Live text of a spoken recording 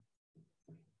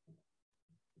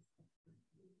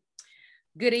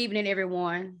Good evening,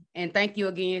 everyone, and thank you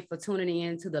again for tuning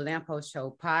in to the Lampo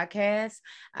Show podcast.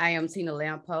 I am Tina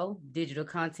Lampo, digital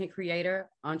content creator,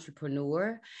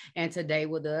 entrepreneur, and today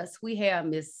with us we have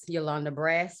Miss Yolanda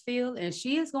Brasfield, and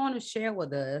she is going to share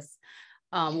with us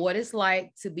what it's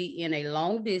like to be in a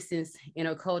long distance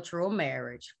intercultural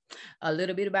marriage. A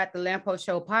little bit about the Lampo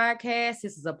Show podcast.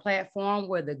 This is a platform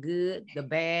where the good, the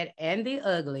bad, and the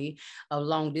ugly of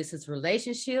long distance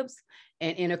relationships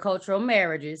and intercultural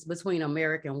marriages between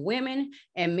American women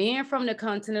and men from the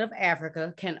continent of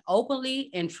Africa can openly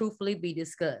and truthfully be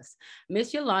discussed.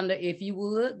 Miss Yolanda, if you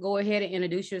would go ahead and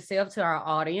introduce yourself to our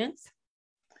audience.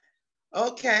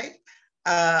 Okay,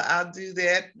 I'll do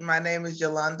that. My name is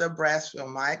Yolanda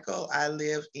Brasfield Michael. I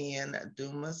live in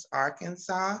Dumas,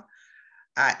 Arkansas.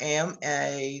 I am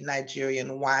a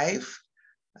Nigerian wife.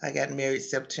 I got married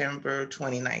September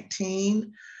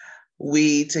 2019.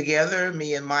 We together,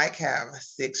 me and Mike, have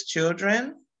 6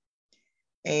 children.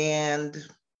 And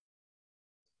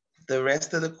the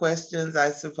rest of the questions,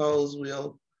 I suppose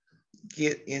we'll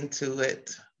get into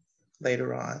it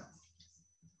later on.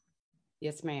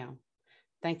 Yes, ma'am.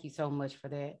 Thank you so much for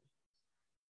that.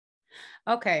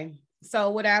 Okay. So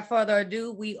without further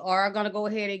ado, we are going to go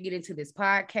ahead and get into this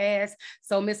podcast.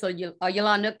 So Miss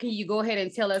Yolanda, can you go ahead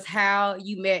and tell us how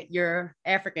you met your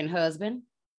African husband?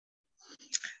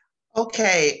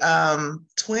 Okay,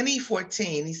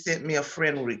 2014, he sent me a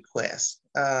friend request.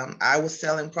 I was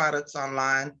selling products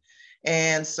online,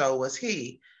 and so was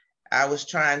he. I was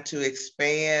trying to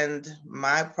expand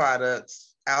my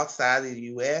products outside the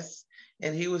US,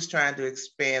 and he was trying to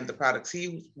expand the products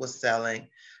he was selling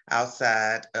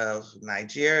outside of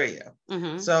Nigeria.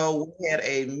 Mm-hmm. So we had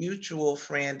a mutual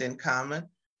friend in common.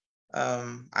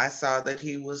 I saw that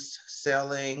he was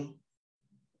selling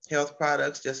health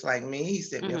products just like me. He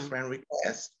sent me a friend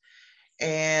request.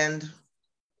 And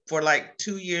for like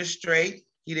 2 years straight,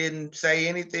 he didn't say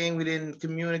anything. We didn't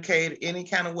communicate any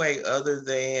kind of way other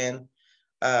than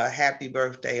happy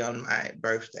birthday on my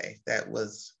birthday. That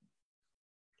was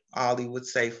all he would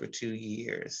say for 2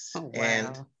 years. Oh,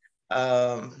 wow.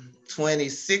 And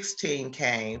 2016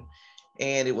 came,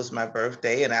 and it was my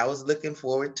birthday, and I was looking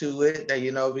forward to it,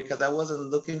 because I wasn't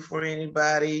looking for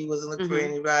anybody, wasn't looking for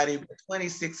anybody. But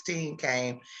 2016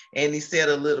 came, and he said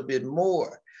a little bit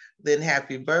more than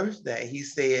happy birthday. He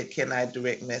said, "Can I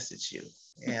direct message you?"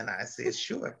 And I said,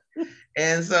 "Sure."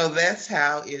 And so that's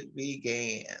how it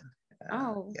began.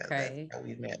 Okay. Yeah, that's how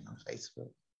we met on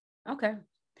Facebook. Okay.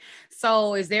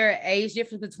 So is there an age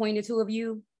difference between the two of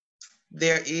you?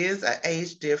 There is an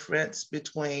age difference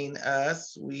between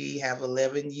us. We have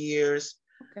 11 years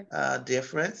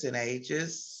difference in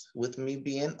ages, with me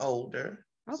being older.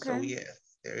 Okay. So yes,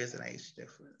 there is an age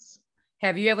difference.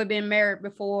 Have you ever been married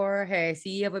before? Has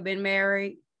he ever been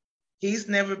married? He's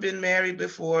never been married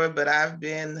before, but I've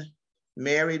been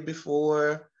married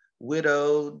before,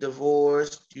 widowed,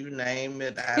 divorced, you name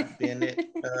it, I've been it.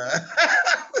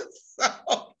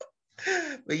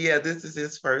 But yeah, this is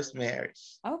his first marriage.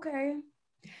 Okay.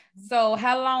 So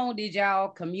how long did y'all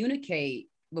communicate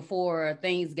before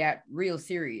things got real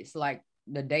serious, like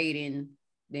the dating,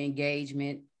 the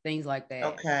engagement, things like that?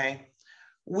 Okay.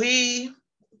 We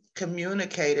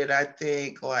communicated, I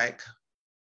think, like,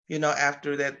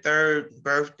 after that 3rd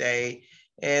birthday,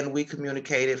 and we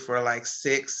communicated for like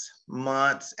 6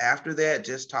 months after that,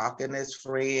 just talking as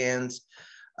friends,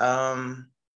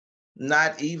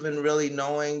 not even really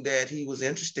knowing that he was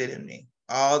interested in me.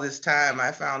 All this time,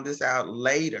 I found this out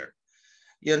later,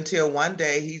 until one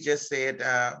day he just said,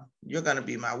 "You're going to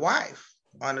be my wife,"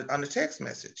 on a text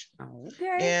message.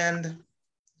 Okay. And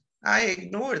I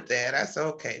ignored that. I said,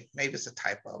 okay, maybe it's a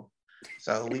typo.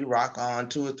 So we rock on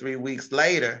 2 or 3 weeks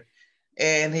later,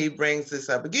 and he brings this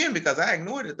up again because I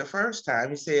ignored it the first time.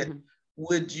 He said,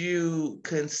 "Would you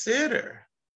consider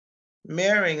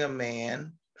marrying a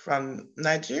man from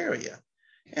Nigeria?"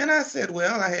 And I said,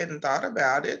 "Well, I hadn't thought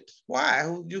about it. Why?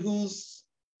 Who's?"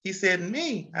 He said,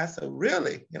 "Me." I said,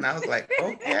 "Really?" And I was like,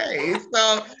 okay.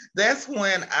 So that's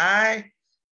when I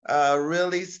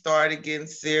really started getting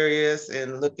serious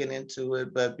and looking into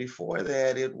it. But before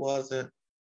that, it wasn't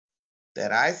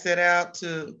that I set out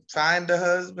to find a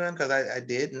husband, because I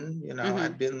didn't,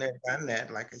 I'd been there, done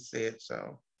that, like I said.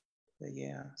 So, but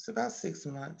yeah, it's about 6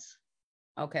 months.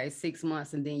 Okay, 6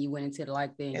 months, and then you went into the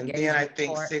engagement. And then I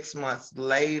think part. 6 months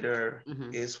later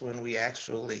is when we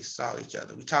actually saw each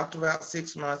other. We talked about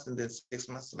 6 months, and then 6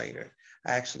 months later,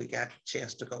 I actually got a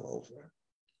chance to go over.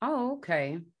 Oh,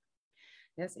 okay.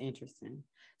 That's interesting.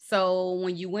 So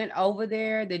when you went over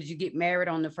there, did you get married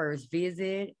on the first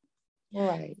visit?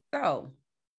 Right. So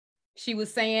she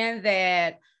was saying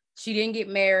that she didn't get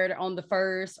married on the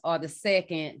first or the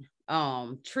second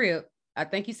trip, I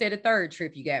think you said the third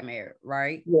trip you got married,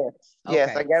 right? Yes. Yes,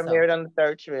 I Okay, got so married on the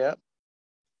third trip.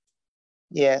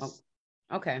 Yes.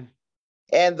 okay.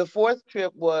 And the fourth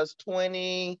trip was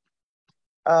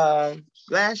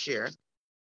last year,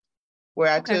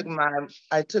 where Okay.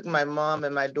 I took my mom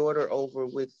and my daughter over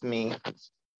with me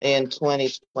in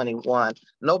 2021.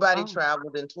 Nobody Oh.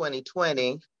 traveled in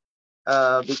 2020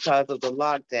 because of the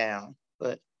lockdown,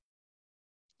 but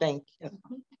thank you.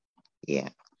 Yeah.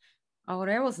 Oh,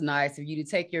 that was nice of you to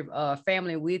take your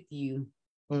family with you.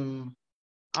 Mm.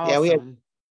 Yeah, we had Awesome.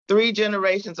 3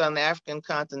 generations on the African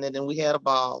continent and we had a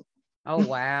ball. Oh,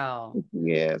 wow.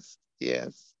 Yes,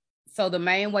 yes. So the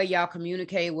main way y'all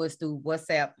communicate was through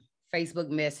WhatsApp, Facebook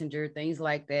Messenger, things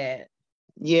like that.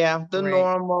 Yeah, the Correct.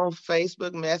 normal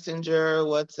Facebook Messenger,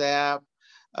 WhatsApp.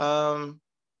 Um,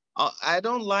 I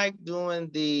don't like doing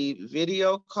the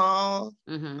video call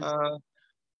Mm-hmm.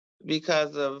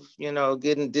 because of,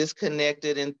 getting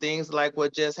disconnected and things like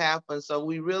what just happened. So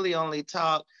we really only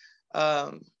talk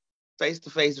um,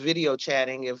 face-to-face video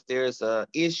chatting if there's a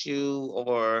issue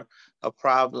or a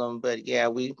problem. But yeah,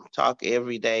 we talk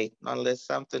every day unless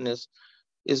something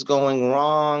is going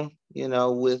wrong,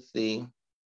 with the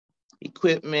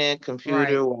equipment,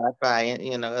 computer, Right. Wi-Fi,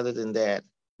 and other than that,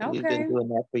 we've been Okay. doing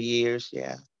that for years.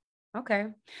 Yeah. Okay.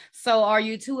 So are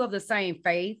you two of the same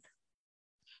faith?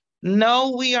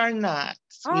 No, we are not.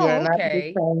 We are Oh, not the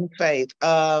okay. same faith.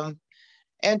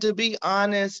 And to be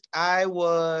honest, I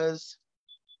was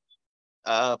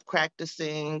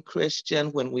practicing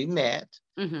Christian when we met.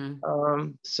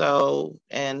 Mm-hmm.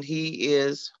 And he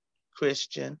is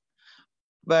Christian.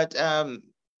 But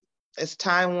as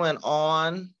time went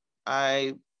on,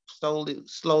 I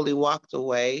slowly walked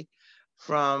away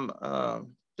from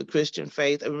the Christian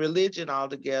faith and religion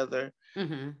altogether,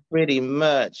 Mm-hmm. pretty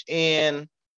much. And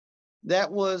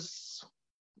it was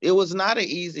not an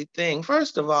easy thing.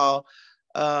 First of all,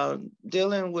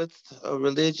 dealing with a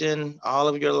religion all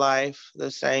of your life,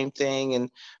 the same thing, and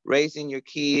raising your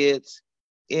kids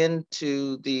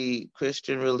into the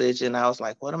Christian religion, I was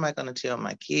like, what am I going to tell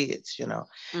my kids,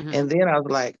 Mm-hmm. And then I was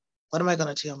like, what am I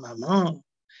going to tell my mom?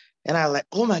 And I like,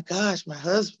 oh my gosh, my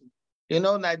husband.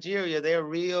 Nigeria, they're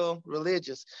real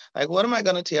religious. Like, what am I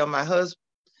going to tell my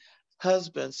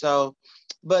husband? So,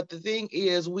 but the thing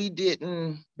is,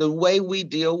 the way we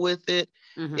deal with it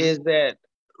Mm-hmm. is that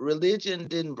religion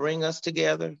didn't bring us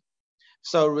together.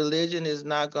 So religion is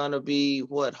not going to be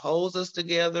what holds us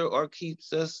together or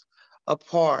keeps us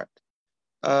apart.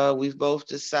 We've both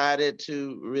decided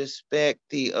to respect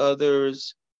the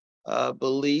other's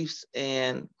beliefs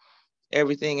and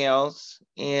everything else.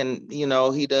 And,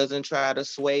 he doesn't try to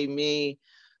sway me,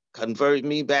 convert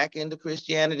me back into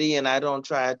Christianity, and I don't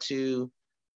try to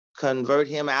convert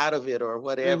him out of it or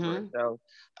whatever. Mm-hmm.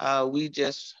 So we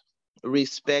just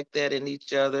respect that in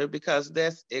each other because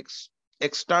that's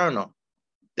external.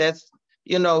 That's,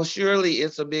 surely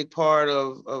it's a big part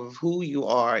of who you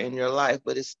are in your life,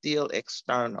 but it's still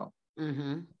external,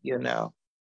 Mm-hmm. you know.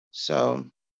 So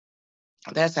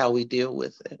that's how we deal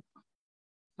with it.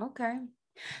 Okay.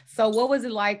 So what was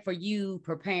it like for you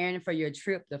preparing for your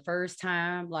trip the first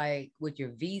time, like with your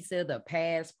visa, the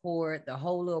passport, the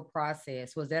whole little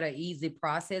process? Was that an easy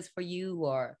process for you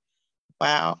or?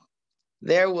 Wow.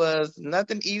 There was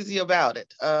nothing easy about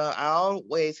it. I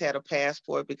always had a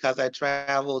passport because I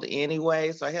traveled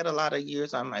anyway. So I had a lot of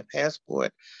years on my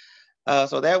passport.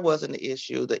 So that wasn't the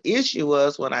issue. The issue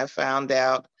was when I found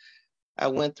out I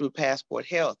went through Passport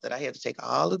Health that I had to take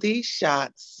all of these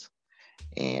shots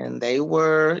and they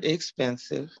were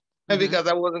expensive Mm-hmm. because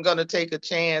I wasn't going to take a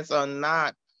chance on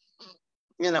not,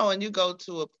 when you go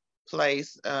to a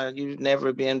place you've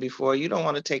never been before, you don't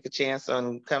want to take a chance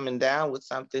on coming down with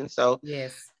something. So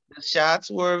Yes. the shots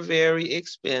were very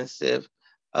expensive.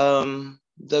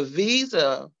 The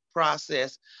visa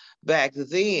process back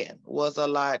then was a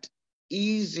lot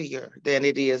easier than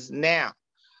it is now.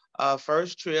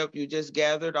 First trip, you just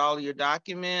gathered all your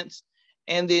documents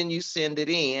and then you send it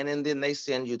in and then they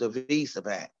send you the visa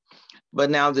back. But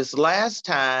now this last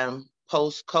time,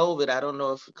 post-COVID, I don't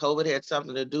know if COVID had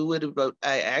something to do with it, but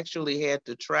I actually had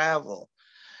to travel.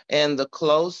 And the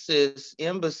closest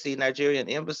embassy, Nigerian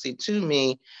embassy to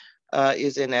me,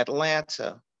 is in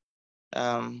Atlanta.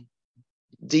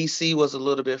 DC was a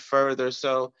little bit further,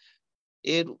 so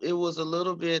it was a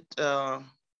little bit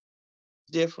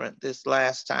different this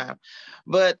last time.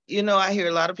 But I hear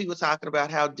a lot of people talking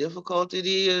about how difficult it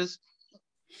is,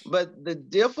 but the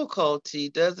difficulty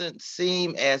doesn't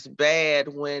seem as bad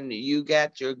when you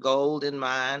got your goal in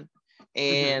mind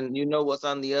Mm-hmm. and you know what's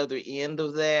on the other end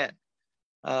of that.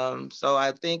 So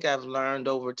I think I've learned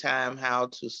over time how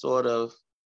to sort of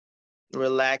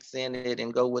relax in it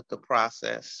and go with the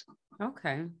process.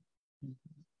 Okay.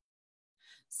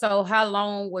 So how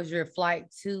long was your flight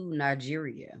to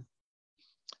Nigeria?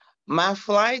 My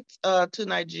flights to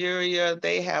Nigeria,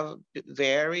 they have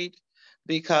varied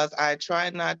because I try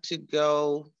not to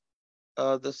go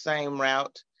the same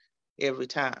route every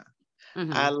time.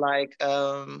 I like, if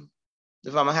I'm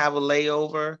gonna have a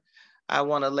layover, I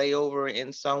want to lay over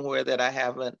in somewhere that I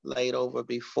haven't laid over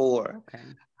before. Okay.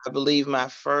 I believe my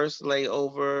first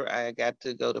layover, I got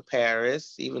to go to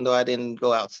Paris, even though I didn't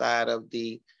go outside of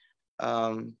the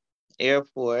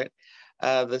airport.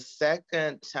 The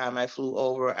second time I flew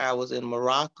over, I was in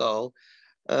Morocco.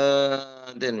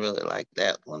 Didn't really like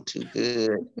that one too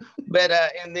good. But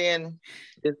and then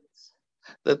it's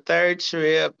the third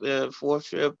trip, fourth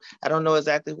trip. I don't know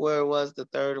exactly where it was, the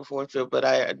third or fourth trip, but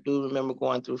I do remember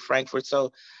going through Frankfurt.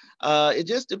 So it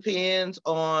just depends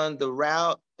on the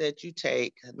route that you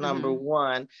take. Number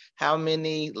one, how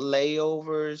many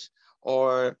layovers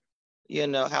or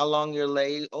how long your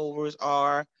layovers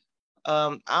are.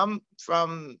 I'm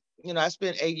from, I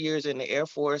spent 8 years in the Air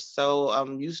Force, so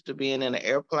I'm used to being in an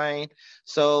airplane.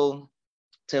 So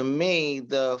to me,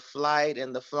 the flight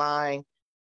and the flying,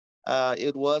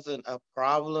 it wasn't a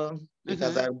problem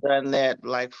because I've done that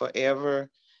like forever.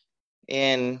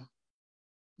 And,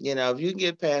 if you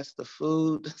get past the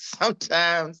food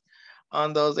sometimes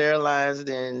on those airlines,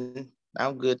 then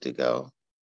I'm good to go.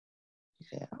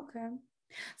 Yeah. Okay.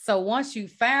 So once you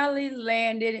finally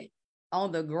landed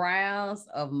on the grounds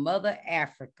of Mother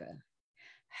Africa,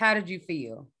 how did you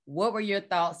feel? What were your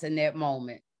thoughts in that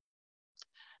moment?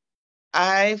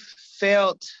 I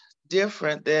felt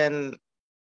different than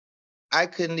I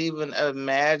couldn't even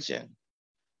imagine.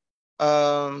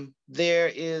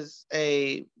 There is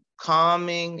a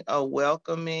calming, a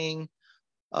welcoming,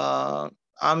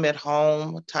 I'm at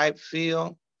home type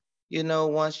feel,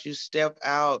 once you step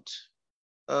out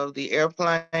of the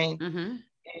airplane.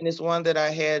 And it's one that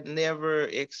I had never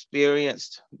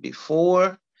experienced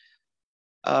before.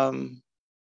 That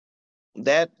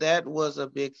was a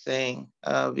big thing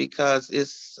because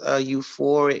it's a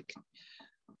euphoric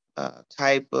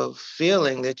type of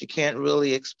feeling that you can't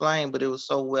really explain, but it was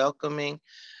so welcoming.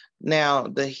 Now,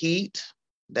 the heat,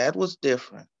 that was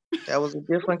different. That was a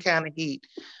different kind of heat.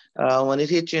 When it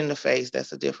hit you in the face,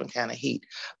 that's a different kind of heat.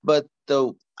 But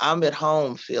the I'm at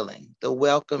home feeling, the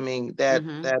welcoming, that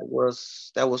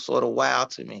was sort of wow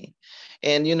to me.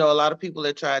 And a lot of people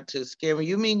that tried to scare me.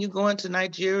 You mean you going to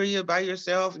Nigeria by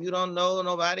yourself? You don't know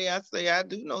nobody? I say I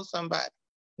do know somebody.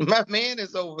 My man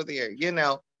is over there,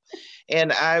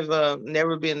 And I've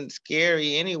never been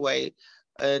scary anyway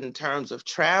in terms of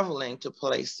traveling to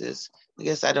places. I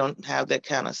guess I don't have that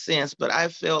kind of sense, but I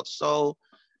felt so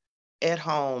at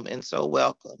home and so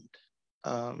welcomed.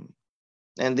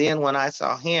 And then when I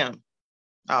saw him,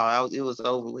 it was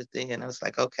over with then. I was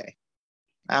like, okay,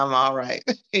 I'm all right.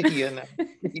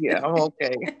 Yeah, I'm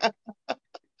okay.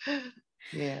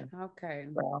 Yeah. Okay.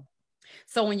 Wow.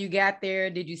 So when you got there,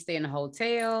 did you stay in a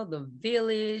hotel, the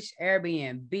village,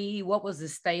 Airbnb? What was the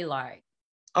stay like?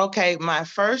 Okay, my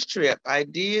first trip, I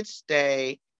did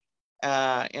stay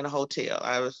in a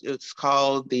hotel. It's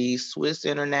called the Swiss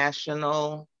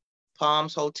International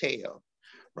Palms Hotel,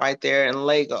 right there in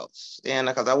Lagos. And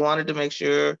because I wanted to make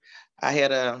sure I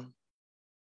had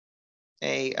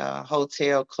a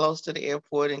hotel close to the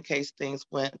airport in case things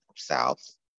went south.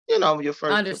 Your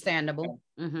first understandable.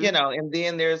 And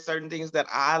then there's certain things that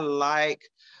I like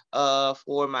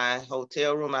for my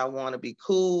hotel room. I want to be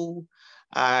cool.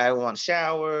 I want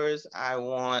showers. I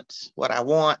want what I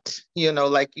want,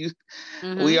 like you,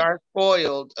 we are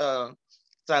spoiled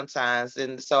sometimes.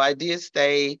 And so I did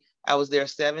stay, I was there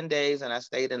 7 days and I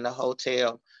stayed in the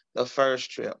hotel the first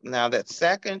trip. Now that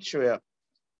second trip,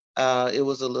 it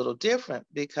was a little different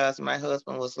because my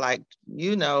husband was like,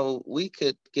 we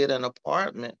could get an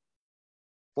apartment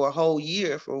for a whole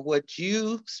year for what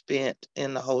you spent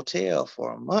in the hotel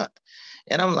for a month.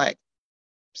 And I'm like,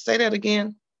 say that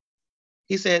again.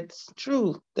 He said,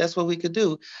 true, that's what we could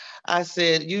do. I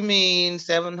said, you mean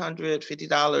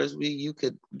 $750 you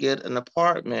could get an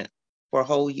apartment for a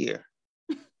whole year?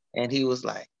 And he was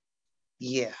like,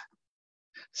 yeah.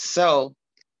 So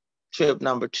trip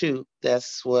number 2,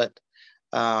 that's what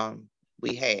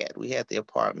we had. We had the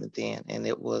apartment then, and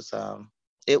it was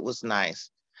nice.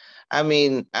 I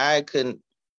mean, I couldn't,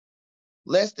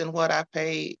 less than what I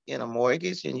paid in a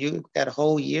mortgage, and you got a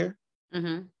whole year.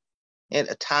 And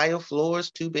a tile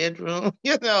floors, 2-bedroom,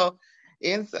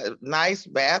 inside, nice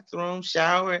bathroom,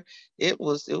 shower. It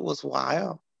was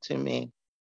wild to me.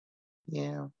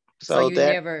 Yeah. So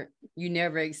you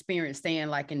never experienced staying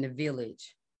like in the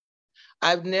village?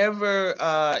 I've never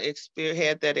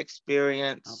had that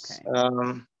experience.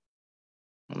 Okay.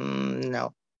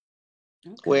 No.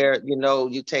 Okay. Where, you know,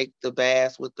 you take the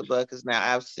baths with the buckets.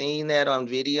 Now I've seen that on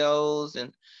videos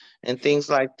and things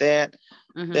like that.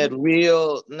 That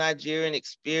real Nigerian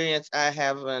experience, I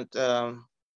haven't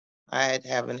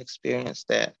experienced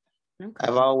that. Okay.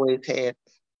 I've always had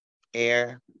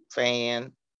air,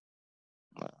 fan,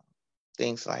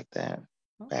 things like that.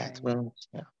 Okay. Bathrooms,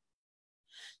 yeah.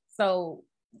 So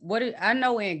I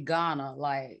know in Ghana,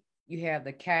 like you have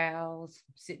the cows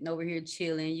sitting over here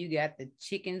chilling, you got the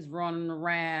chickens running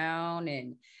around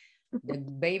and the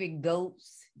baby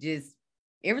goats, just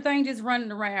everything just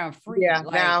running around free. Yeah,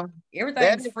 Like now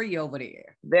everything's free over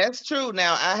there. That's true.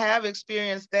 Now I have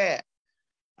experienced that.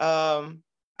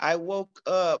 I woke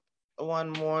up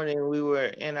one morning, we were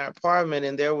in our apartment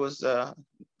and there was a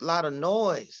lot of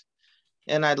noise.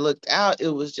 And I looked out, it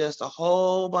was just a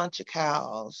whole bunch of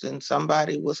cows and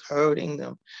somebody was herding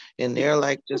them. And they're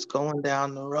like just going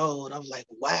down the road. I'm like,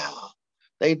 wow,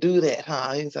 they do that,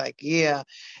 huh? He's like, yeah.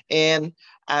 And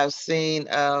I've seen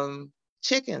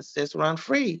chickens just run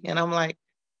free. And I'm like,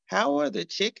 how are the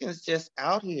chickens just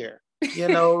out here? You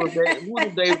know, who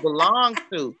do they belong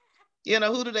to? You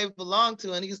know, who do they belong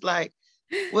to? And he's like,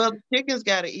 well, chickens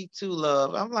got to eat too,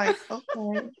 love. I'm like,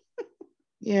 okay.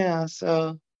 Yeah,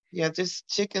 so yeah, just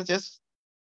chickens,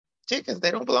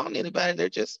 they don't belong to anybody. They're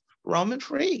just roaming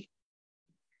free.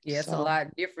 Yeah, it's a So lot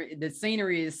different. The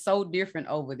scenery is so different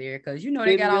over there because you know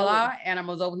they it got all really, our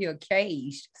animals over here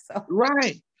caged. So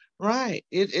right.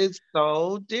 It is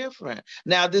so different.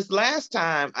 Now, this last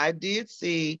time I did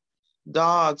see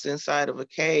dogs inside of a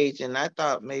cage, and I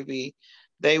thought maybe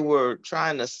they were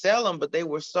trying to sell them, but they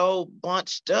were so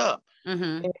bunched up.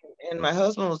 And my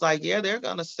husband was like, yeah, they're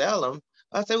gonna sell them.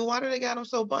 I said, well, why do they got them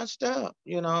so bunched up?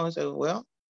 You know, I said, well,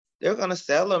 they're gonna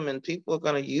sell them and people are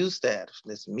gonna use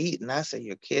this meat. And I said,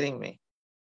 you're kidding me.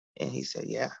 And he said,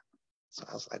 yeah. So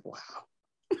I was like, wow.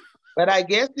 But I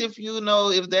guess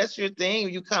if that's your thing,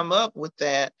 you come up with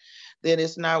that, then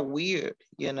it's not weird,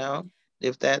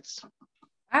 if that's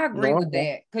I agree with normal.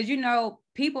 that because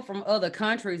people from other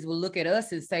countries will look at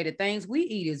us and say the things we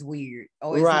eat is weird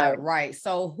or it's Right, not right.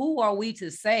 So who are we to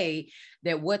say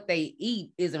that what they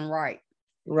eat isn't right?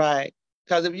 right.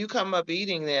 Because if you come up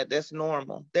eating that, that's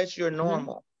normal. That's your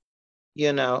normal,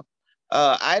 you know.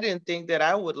 I didn't think that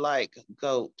I would like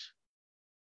goat,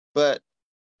 but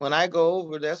when I go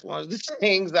over, that's one of the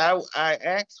things I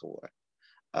ask for.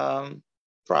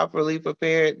 Properly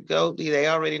prepared goat. They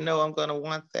already know I'm going to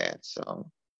want that. So,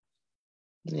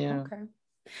 yeah. Okay.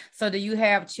 So do you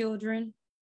have children?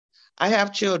 I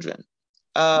have children.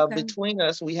 Okay. Between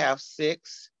us, we have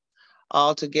 6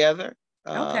 altogether.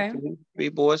 Okay. Three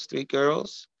boys, 3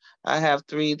 girls. I have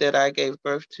 3 that I gave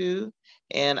birth to,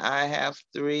 and I have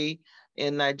 3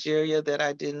 in Nigeria that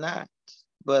I did not,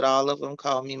 but all of them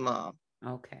call me mom.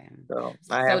 Okay. So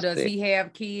I So have does 6. he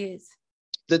have kids?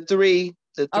 The three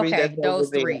Okay, that's over those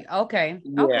there. 3. Okay.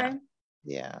 Yeah. Okay.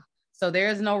 Yeah. So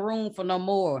there's no room for no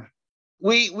more.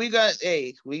 We got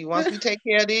once we take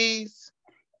care of these,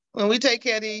 when we take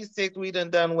care of these 6, we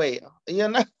done well.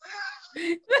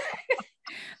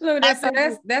 Look,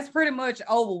 that's pretty much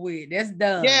over with. That's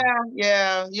done.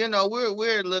 Yeah.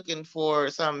 We're looking for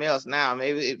something else now.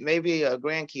 Maybe a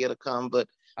grandkid will come, but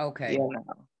okay.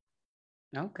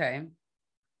 Okay.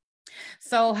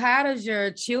 So how does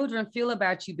your children feel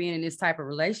about you being in this type of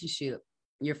relationship?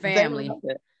 Your family?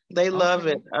 They love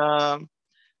it.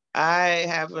 I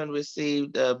haven't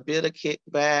received a bit of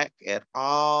kickback at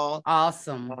all.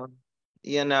 Awesome.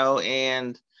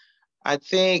 And I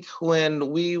think when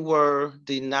we were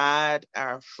denied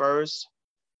our first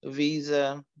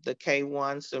visa, the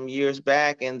K1, some years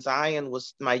back, and Zion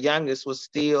my youngest was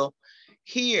still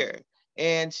here.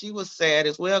 And she was sad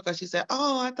as well because she said,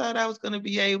 oh, I thought I was going to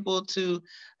be able to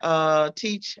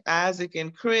teach Isaac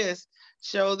and Chris,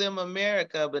 show them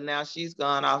America, but now she's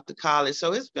gone off to college.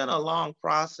 So it's been a long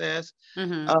process.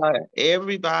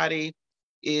 Everybody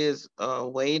is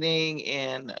waiting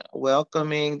and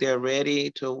welcoming. They're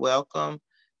ready to welcome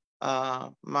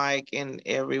Mike and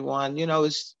everyone.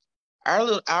 It's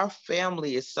our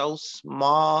family is so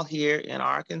small here in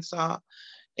Arkansas,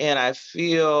 and I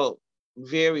feel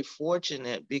very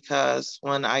fortunate because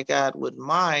when I got with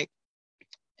Mike,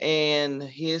 and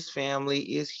his family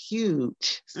is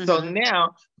huge. So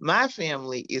now my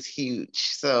family is huge.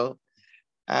 So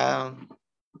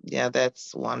yeah,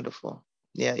 that's wonderful.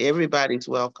 Yeah, everybody's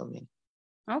welcoming.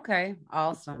 Okay,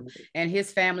 awesome. And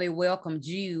his family welcomed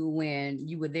you when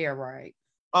you were there, right?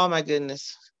 Oh my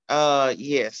goodness.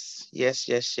 Yes.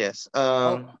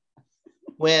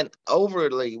 went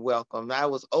overly welcomed. I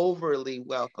was overly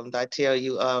welcomed. I tell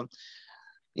you,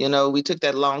 we took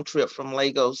that long trip from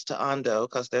Lagos to Ondo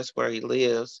because that's where he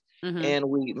lives. Mm-hmm. And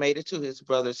we made it to his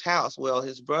brother's house. Well,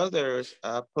 his brother's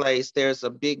place, there's a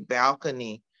big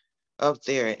balcony up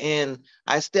there. And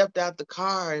I stepped out the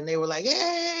car and they were like,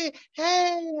 hey,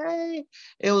 hey, hey.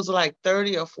 It was like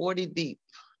 30 or 40 deep.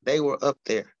 They were up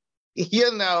there,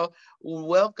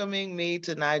 welcoming me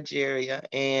to Nigeria.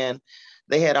 And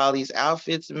they had all these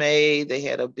outfits made. They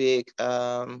had a big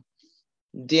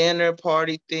dinner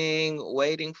party thing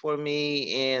waiting for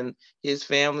me. And his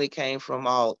family came from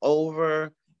all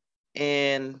over.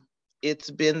 And it's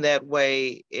been that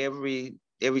way every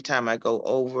time I go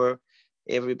over.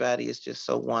 Everybody is just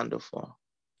so wonderful.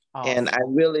 Awesome. And I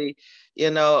really,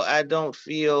 I don't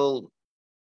feel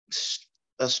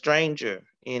a stranger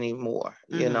anymore.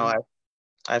 Mm-hmm.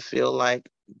 I feel like,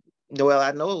 well,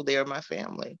 I know they're my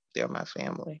family. They're my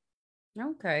family.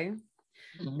 Okay.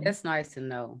 Mm-hmm. That's nice to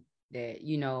know that,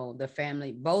 the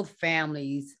family, both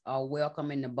families are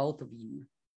welcoming to both of you,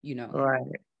 Right.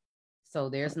 So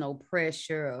there's no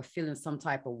pressure of feeling some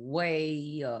type of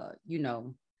way,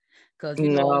 because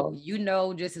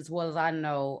just as well as I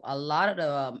know, a lot of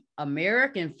the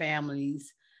American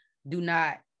families do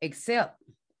not accept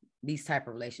these type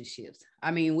of relationships.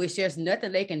 I mean, which there's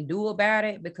nothing they can do about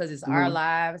it because it's our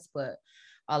lives, but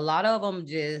a lot of them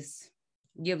just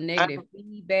give negative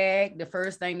feedback. The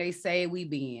first thing they say, we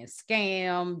being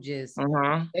scammed,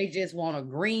 they just want a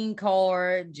green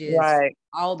card,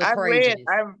 all the craziness.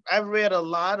 I've read a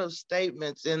lot of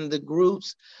statements in the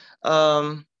groups,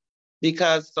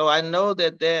 because so I know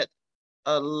that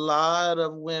a lot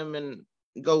of women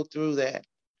go through that,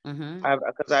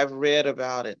 because I've read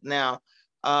about it. Now,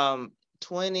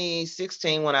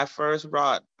 2016, when I first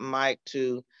brought Mike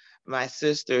to my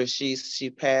sister, she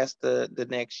passed the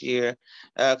next year,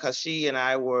 because she and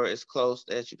I were as close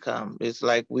as you come. It's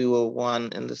like we were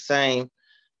one and the same.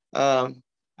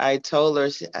 I told her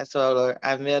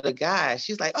I met a guy.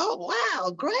 She's like, oh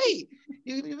wow, great,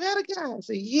 you met a guy. I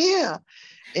said, yeah.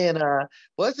 And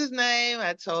what's his name?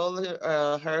 I told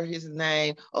her his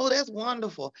name. Oh, that's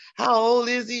wonderful. How old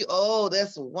is he? Oh,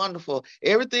 that's wonderful.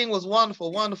 Everything was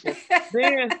wonderful. Then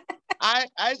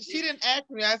she didn't ask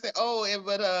me. I said, oh,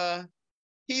 but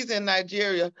he's in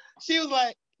Nigeria. She was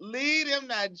like, leave them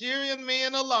Nigerian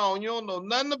men alone. You don't know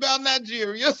nothing about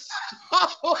Nigeria.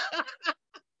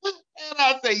 And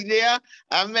I say, yeah,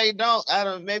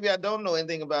 maybe I don't know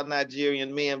anything about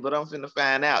Nigerian men, but I'm finna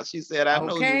find out. She said, I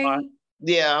know you are.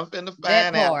 Yeah, I'm finna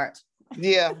find out.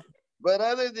 Yeah. But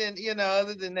other than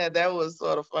that, that was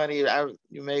sort of funny.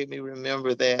 You made me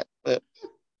remember that. But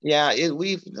yeah,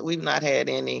 we've not had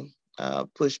any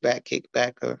pushback,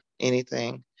 kickback, or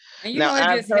anything. And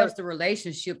it just helps the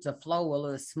relationship to flow a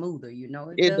little smoother,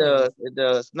 It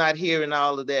does. Not hearing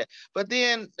all of that. But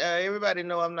then everybody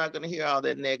know I'm not going to hear all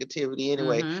that negativity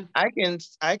anyway. I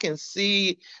can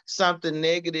see something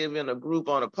negative in a group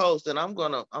on a post, and I'm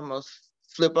gonna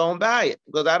flip on by it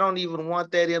because I don't even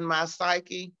want that in my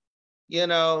psyche.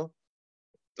 I'm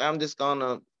just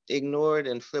gonna ignore it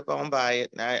and flip on by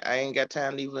it. And I ain't got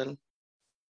time to even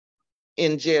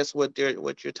ingest what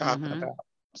you're talking about.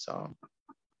 So.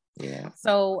 Yeah.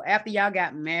 So after y'all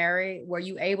got married, were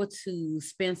you able to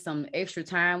spend some extra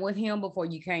time with him before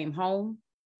you came home?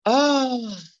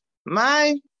 Oh,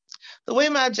 the way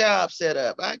my job set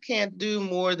up, I can't do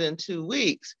more than 2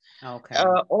 weeks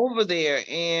over there.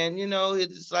 And,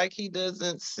 it's like he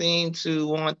doesn't seem to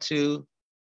want to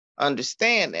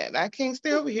understand that. I can't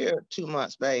stay over here 2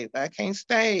 months, babe. I can't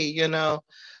stay,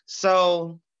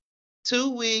 So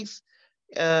 2 weeks,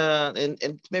 and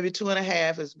maybe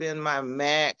 2.5 has been my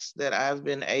max that I've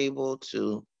been able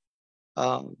to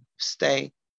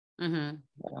stay.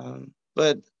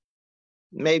 But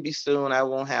maybe soon I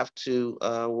won't have to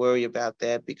worry about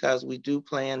that because we do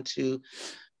plan to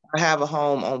have a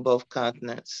home on both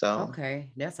continents. So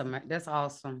okay, that's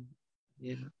awesome.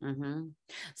 Yeah.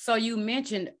 So you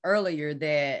mentioned earlier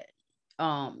that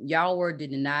y'all were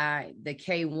denied the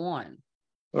K1.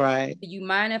 Right. Do you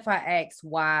mind if I ask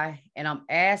why? And I'm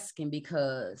asking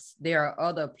because there are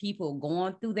other people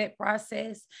going through that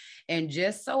process. And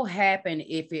just so happen,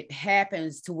 if it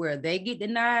happens to where they get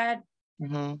denied,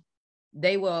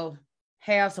 they will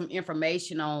have some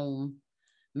information on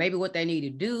maybe what they need to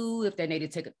do, if they need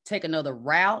to take another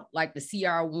route, like the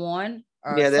CR1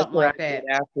 or something like that.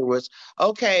 Afterwards.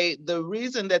 Okay, the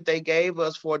reason that they gave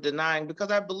us for denying, because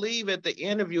I believe at the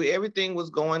interview, everything was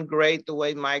going great the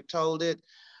way Mike told it.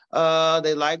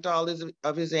 They liked all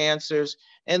of his answers.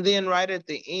 And then right at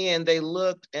the end, they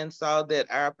looked and saw that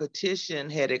our petition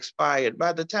had expired.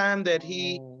 By the time that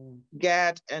he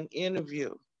got an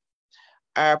interview,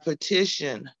 our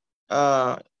petition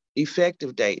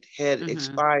effective date had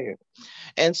expired.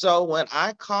 And so when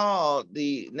I called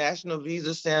the National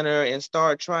Visa Center and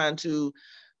started trying to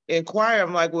inquire,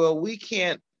 I'm like, well, we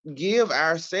can't give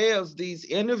ourselves these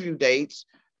interview dates,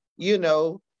 you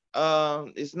know,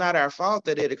 it's not our fault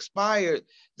that it expired.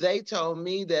 They told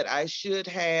me that I should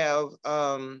have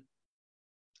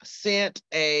sent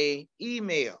a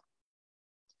email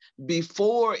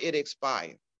before it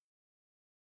expired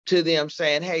to them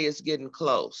saying, hey, it's getting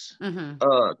close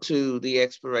to the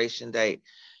expiration date.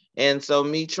 And so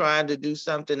me trying to do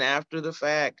something after the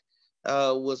fact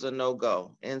was a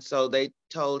no-go. And so they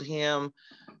told him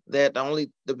that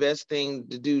only the best thing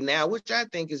to do now, which I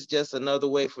think is just another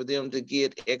way for them to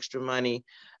get extra money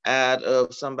out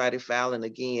of somebody filing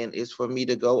again, is for me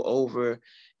to go over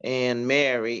and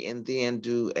marry and then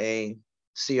do a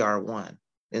CR1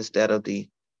 instead of the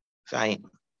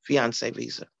fiance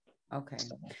visa. Okay.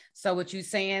 So what you're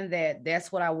saying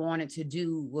that's what I wanted to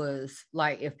do was,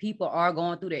 like, if people are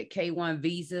going through that K-1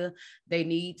 visa, they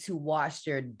need to watch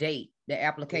their date, the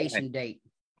application date.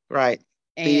 Right.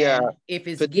 And if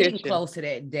it's getting close to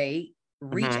that date,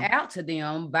 reach out to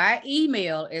them by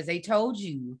email, as they told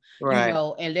you, you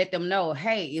know, and let them know,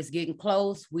 hey, it's getting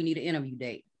close. We need an interview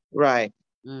date. Right.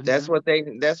 That's what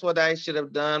I should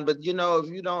have done. But, you know, if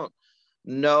you don't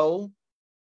know,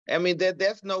 I mean,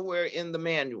 that's nowhere in the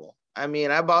manual. I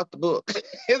mean, I bought the book.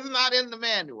 It's not in the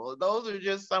manual. Those are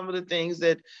just some of the things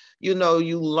that, you know,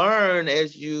 you learn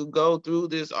as you go through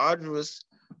this arduous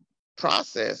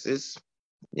process. It's,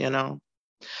 you know,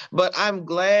 but I'm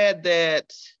glad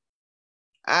that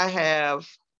I have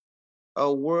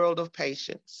a world of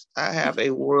patience. I have a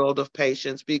world of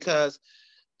patience because,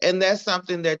 and that's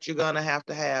something that you're going to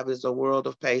have is a world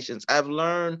of patience. I've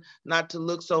learned not to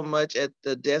look so much at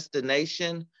the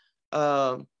destination,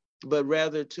 but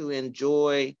rather to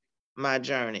enjoy my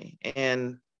journey.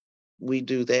 And we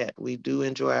do that. We do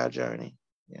enjoy our journey.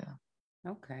 Yeah.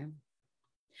 Okay.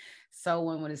 So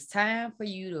when it's time for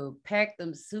you to pack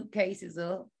them suitcases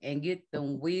up and get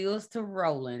them wheels to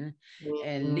rolling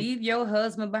and leave your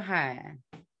husband behind,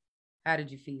 how did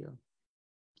you feel?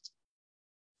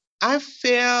 I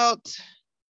felt,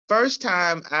 first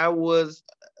time I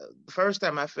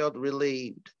felt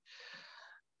relieved,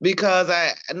 because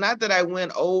not that I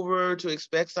went over to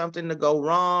expect something to go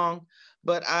wrong,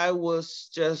 but I was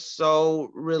just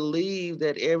so relieved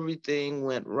that everything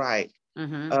went right.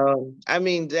 I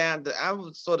mean, I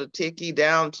was sort of ticky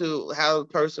down to how the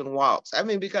person walks. I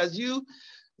mean, because you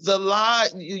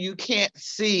can't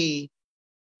see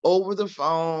over the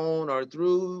phone or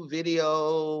through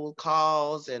video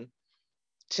calls and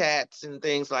chats and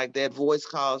things like that, voice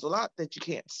calls, a lot that you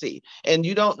can't see. And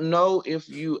you don't know if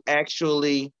you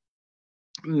actually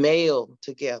mail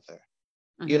together.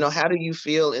 You know, how do you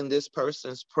feel in this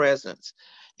person's presence?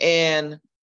 And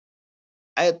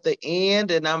at the end,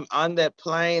 and I'm on that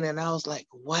plane, and I was like,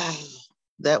 wow,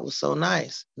 that was so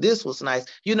nice. This was nice.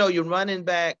 You know, you're running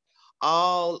back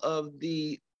all of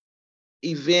the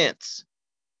events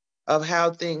of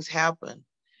how things happen.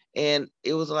 And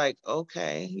it was like,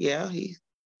 okay, yeah, he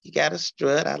got a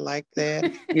strut. I like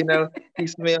that. You know, he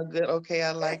smelled good. Okay,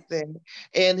 I like that.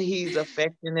 And he's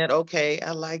affectionate. Okay,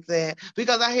 I like that.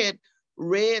 Because I had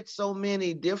read so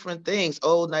many different things.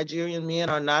 Oh, Nigerian men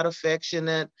are not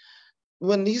affectionate.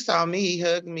 When he saw me, he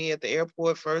hugged me at the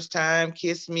airport first time,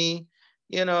 kissed me.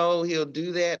 You know, he'll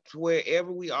do that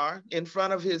wherever we are. In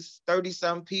front of his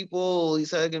 30-some people,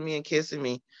 he's hugging me and kissing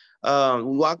me. We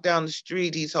walk down the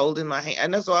street, he's holding my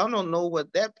hand. And so I don't know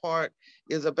what that part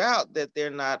is about, that they're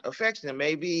not affectionate.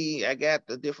 Maybe I got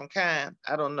a different kind.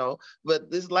 I don't know.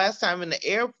 But this last time in the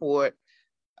airport,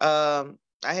 I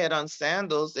had on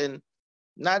sandals, and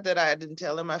not that I didn't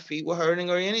tell him my feet were hurting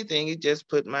or anything. He just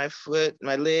put my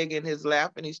leg in his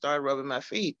lap, and he started rubbing my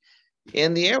feet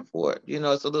in the airport. You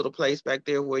know, it's a little place back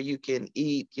there where you can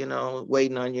eat, you know,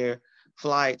 waiting on your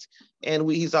flights. And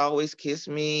he's always kissed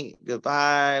me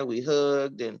goodbye. We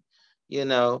hugged, and, you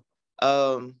know,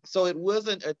 so it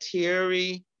wasn't a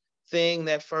teary thing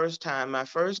that first time. My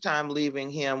first time leaving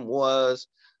him was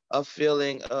a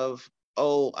feeling of,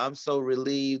 oh, I'm so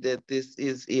relieved that this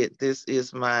is it. This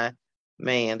is my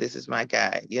man, this is my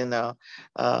guy, you know.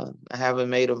 I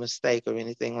haven't made a mistake or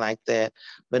anything like that.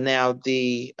 But now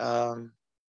the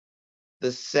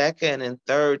second and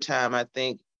third time, I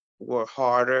think, were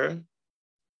harder,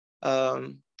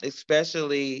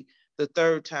 especially the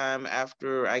third time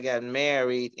after I got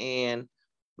married, and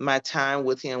my time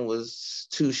with him was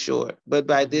too short. But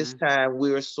by this time,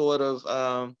 we were sort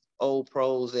of old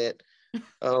pros at,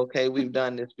 okay, we've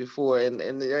done this before. And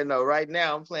you know, right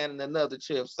now I'm planning another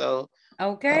trip. So,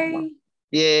 Okay.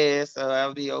 yeah, so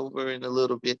I'll be over in a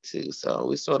little bit too. So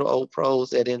we're sort of old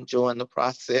pros at enjoying the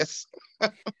process.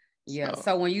 Yeah.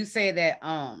 So when you say that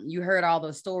you heard all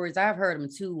those stories, I've heard them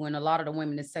too. And a lot of the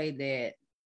women that say that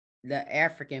the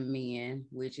African men,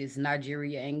 which is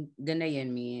Nigeria and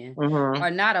Ghanaian men, are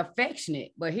not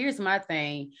affectionate. But here's my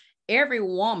thing. Every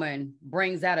woman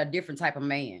brings out a different type of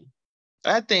man.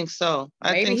 I think so.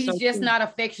 Maybe he's so just too. Not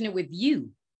affectionate with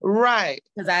you. Right.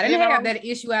 Because I didn't have that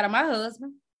issue out of my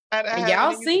husband. And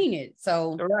y'all seen it.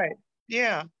 So right.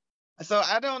 Yeah. So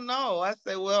I don't know. I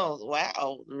say, well,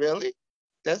 wow, really?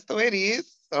 That's the way it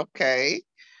is? Okay.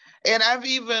 And I've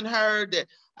even heard that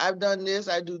I've done this,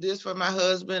 I do this for my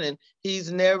husband, and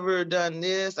he's never done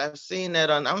this. I've seen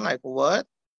that I'm like, what?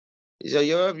 So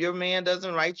your man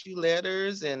doesn't write you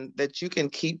letters and that you can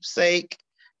keepsake.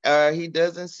 He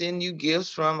doesn't send you gifts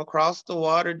from across the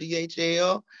water,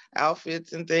 DHL,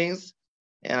 outfits and things.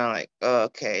 And I'm like,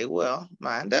 okay, well,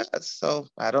 mine does. So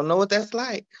I don't know what that's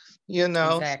like, you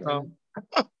know. Exactly.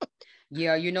 So.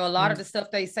 Yeah, you know, a lot of the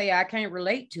stuff they say, I can't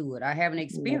relate to it. I haven't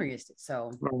experienced it.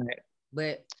 So,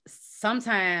 but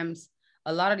sometimes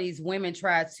a lot of these women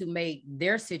try to make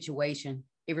their situation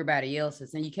everybody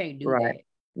else's, and you can't do that.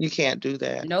 You can't do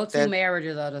that. No two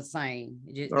marriages are the same.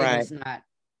 They're just not.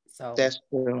 So that's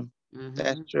true.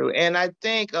 That's true. And I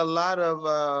think a lot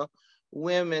of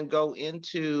women go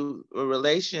into a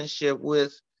relationship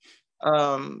with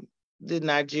the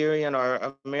Nigerian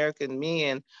or American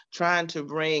men trying to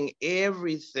bring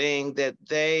everything that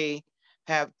they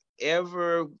have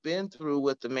ever been through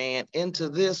with the man into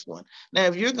this one. Now,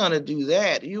 if you're going to do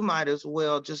that, you might as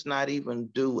well just not even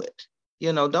do it.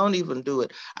 You know, don't even do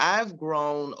it. I've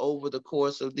grown over the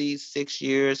course of these 6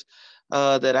 years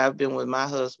that I've been with my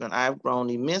husband. I've grown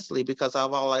immensely because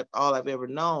all I've ever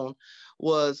known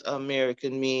was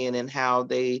American men and how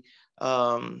they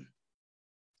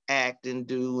act and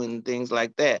do and things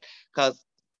like that. Because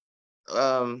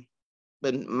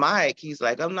but Mike, he's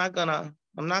like, I'm not gonna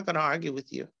argue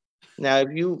with you. Now, if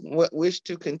you wish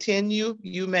to continue,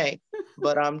 you may,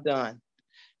 but I'm done.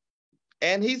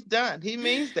 And he's done. He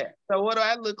means that. So what do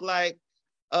I look like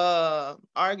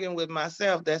arguing with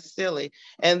myself? That's silly.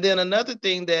 And then another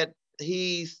thing that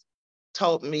he's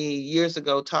taught me years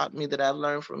ago that I've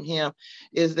learned from him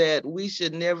is that we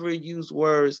should never use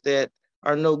words that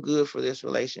are no good for this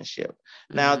relationship.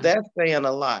 Now that's saying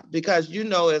a lot because, you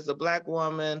know, as a Black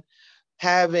woman,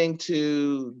 having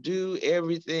to do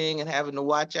everything and having to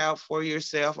watch out for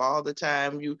yourself all the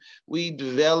time, we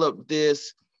develop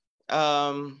this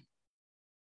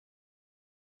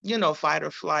you know, fight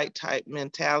or flight type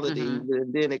mentality,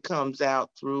 and then it comes out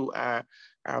through our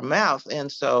mouth.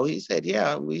 And so he said,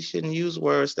 yeah, we shouldn't use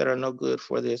words that are no good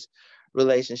for this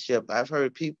relationship. I've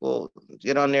heard people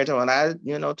get on there and I,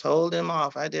 you know, told him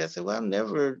off. I did. I said, well, I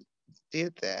never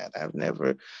did that. I've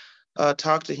never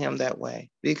talked to him that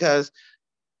way because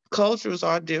cultures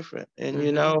are different. And,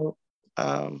 you know,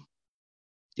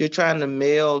 you're trying to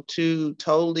meld two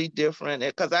totally different,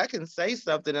 because I can say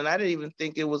something and I didn't even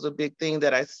think it was a big thing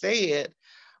that I said,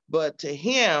 but to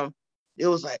him, it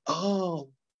was like, oh,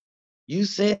 you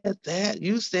said that?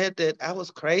 You said that I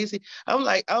was crazy? I'm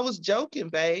like, I was joking,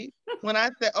 babe. When I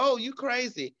said, oh, you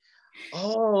crazy.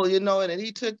 Oh, you know, and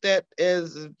he took that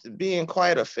as being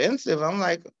quite offensive. I'm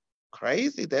like,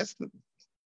 crazy? That's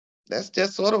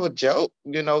just sort of a joke,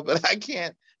 you know, but I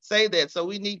can't say that. So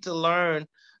we need to learn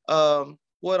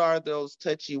what are those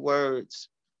touchy words,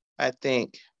 I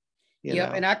think. You know?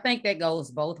 And I think that goes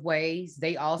both ways.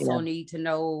 They also need to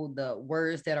know the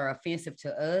words that are offensive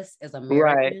to us as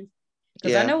Americans.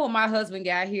 Because I know when my husband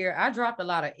got here, I dropped a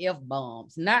lot of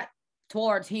F-bombs, not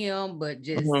towards him, but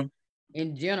just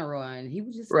in general. And he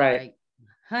was just like,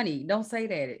 honey, don't say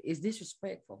that. It's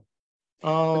disrespectful.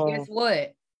 Oh. But guess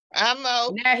what? I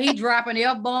know. Now he dropping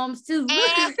F-bombs too.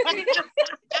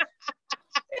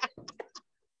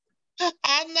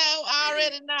 I know. I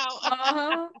already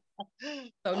know.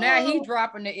 So now he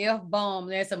dropping the F-bomb.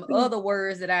 There's some other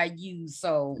words that I use.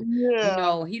 So, you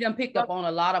know, he done picked up on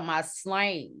a lot of my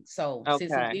slang. So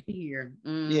since he's been here.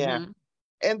 Yeah.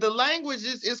 And the language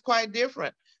is quite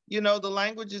different. You know, the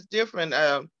language is different.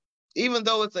 Even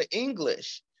though it's an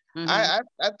English. I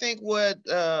think what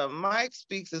Mike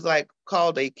speaks is like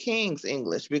called a King's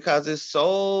English because it's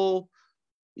so,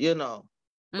 you know,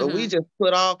 but we just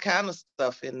put all kind of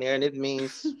stuff in there and it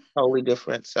means totally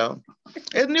different. So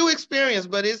it's a new experience,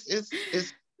 but it's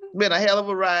been a hell of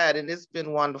a ride and it's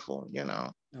been wonderful, you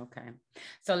know. Okay.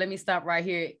 So let me stop right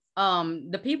here.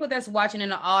 The people that's watching in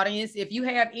the audience, if you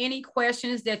have any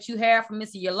questions that you have for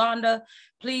Miss Yolanda,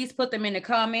 please put them in the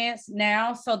comments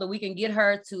now so that we can get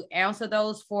her to answer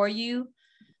those for you.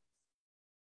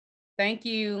 Thank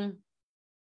you.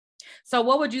 So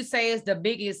what would you say is the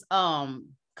biggest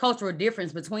cultural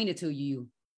difference between the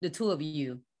two of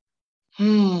you?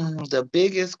 The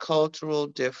biggest cultural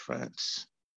difference.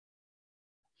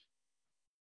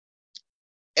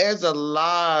 There's a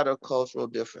lot of cultural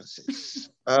differences.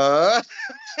 Yeah,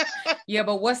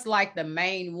 but what's like the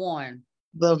main one?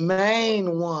 The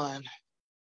main one.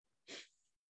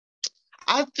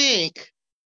 I think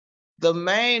the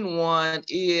main one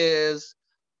is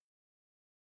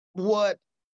what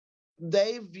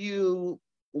they view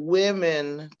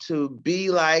women to be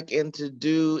like and to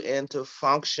do and to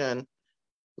function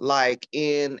like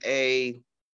in a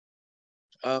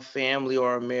family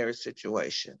or a marriage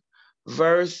situation,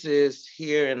 versus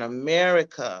here in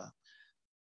America,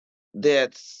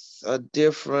 that's a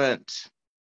different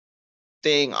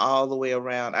thing all the way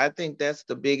around. I think that's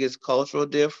the biggest cultural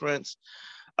difference.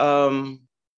 And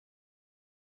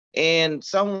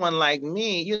someone like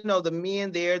me, the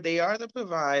men there, they are the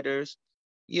providers,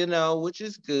 which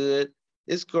is good.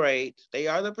 It's great. They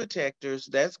are the protectors.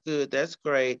 That's good. That's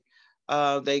great.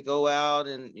 They go out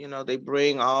and, they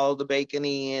bring all the bacon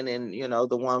in, and,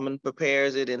 the woman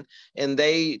prepares it, and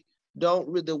the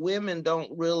women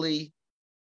don't really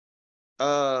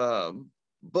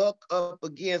buck up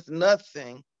against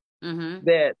nothing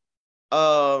that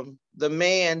the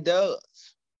man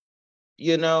does,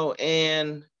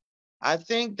 and I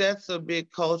think that's a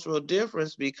big cultural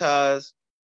difference because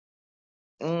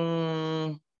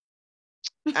I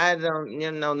don't,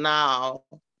 now,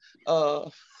 I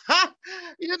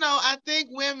think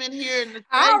women here in the States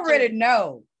I already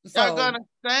know. Are gonna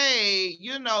say,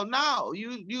 no,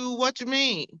 you what you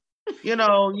mean?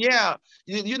 Yeah,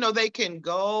 they can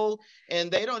go and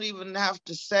they don't even have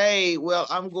to say, well,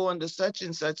 I'm going to such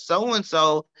and such, so and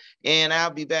so, and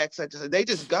I'll be back such and such. They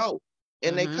just go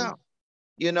and they come,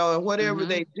 and whatever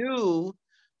they do,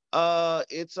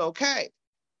 it's okay.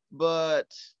 But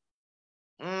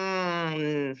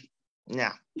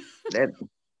yeah,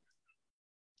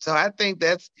 so I think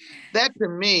that to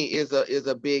me is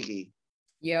a biggie.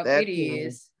 Yep, it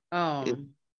is.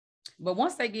 But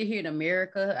once they get here in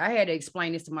America, I had to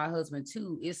explain this to my husband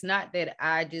too. It's not that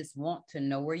I just want to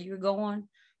know where you're going,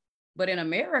 but in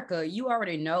America, you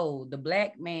already know the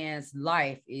Black man's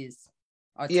life is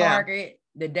a target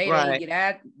the day they get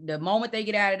out, the moment they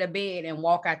get out of the bed and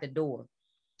walk out the door.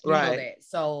 You know that.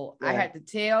 So I had to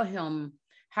tell him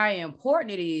how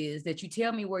important it is that you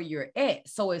tell me where you're at.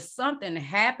 So if something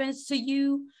happens to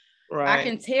you, I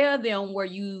can tell them where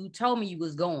you told me you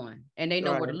was going, and they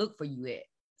know where to look for you at.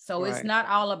 So it's not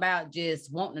all about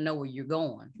just wanting to know where you're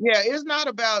going. Yeah, it's not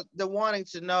about the wanting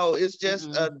to know. It's just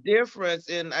a difference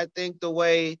in, I think, the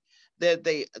way that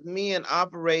men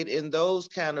operate in those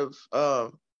kind of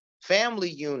family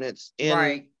units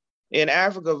in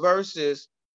Africa versus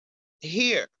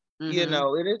here. And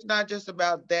it's not just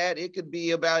about that. It could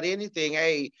be about anything.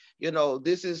 Hey,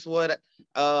 this is what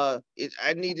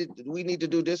we need to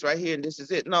do this right here, and this is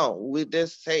it. No, we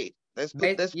just say, let's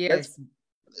get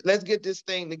this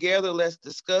thing together. Let's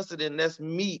discuss it and let's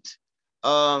meet.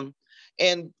 And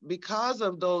because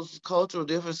of those cultural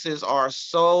differences are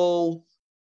so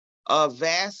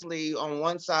vastly on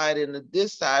one side and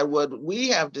this side, what we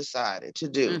have decided to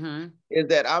do is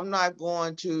that I'm not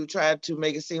going to try to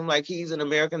make it seem like he's an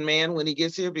American man when he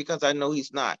gets here, because I know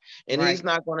he's not. And he's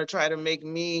not going to try to make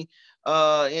me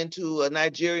into a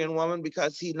Nigerian woman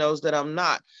because he knows that I'm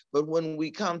not. But when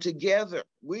we come together,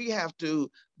 we have to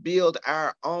build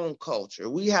our own culture.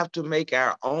 We have to make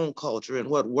our own culture and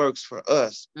what works for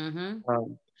us.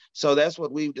 So that's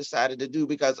what we've decided to do,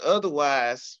 because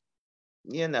otherwise,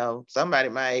 somebody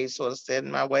my age sort of set in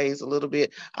my ways a little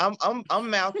bit. I'm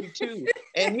mouthy too,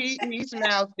 and he's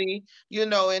mouthy,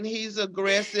 and he's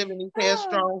aggressive and he's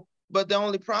headstrong. But the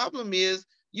only problem is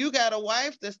you got a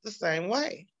wife that's the same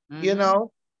way,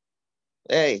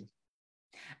 Hey,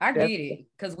 I get it,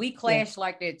 because we clash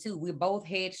like that too. We're both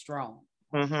headstrong.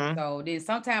 So then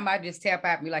sometimes I just tap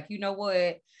out, me like, you know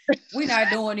what? We're not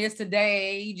doing this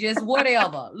today. Just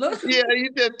whatever. Look. Yeah,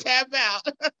 you just tap out.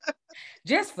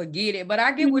 Just forget it. But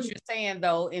I get what you're saying,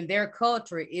 though. In their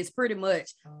culture, it's pretty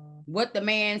much what the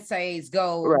man says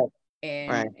go,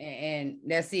 and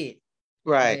that's it.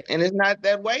 Right. And it's not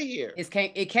that way here.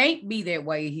 It can't be that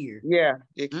way here. Yeah,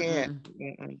 it can't.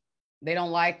 They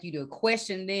don't like you to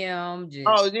question them.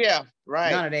 Oh, yeah,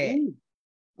 right. None of that.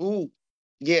 Ooh.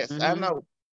 Yes, I know.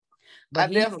 But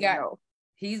I definitely know.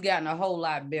 He's gotten a whole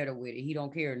lot better with it. He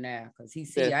don't care now because he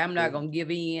see That's I'm not true. gonna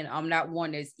give in. I'm not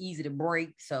one that's easy to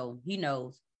break, so he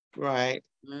knows. Right.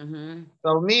 Mm-hmm.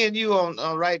 So me and you on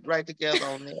right together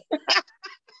on that.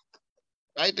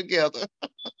 Right together.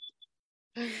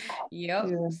 Yep.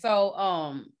 Yeah.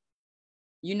 So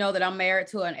you know that I'm married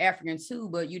to an African too,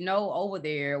 but you know over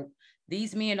there,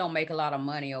 these men don't make a lot of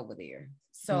money over there.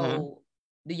 Mm-hmm. So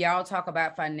do y'all talk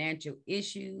about financial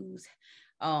issues?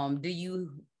 Do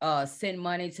you send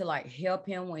money to like help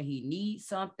him when he needs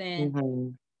something, Mm-hmm.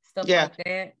 stuff Yeah. like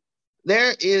that?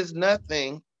 There is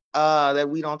nothing that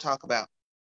we don't talk about.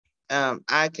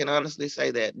 I can honestly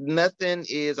say that nothing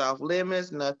is off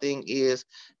limits, nothing is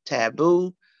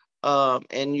taboo.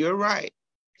 And you're right.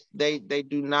 They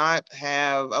do not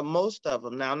have most of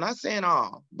them. Now, I'm not saying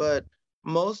all, but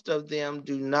most of them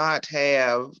do not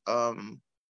have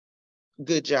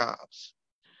good jobs.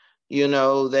 You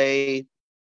know, they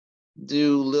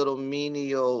do little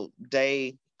menial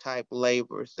day type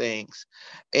labor things.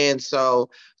 And so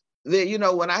you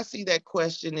know, when I see that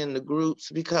question in the groups,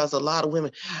 because a lot of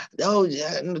women, oh,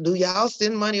 yeah, do y'all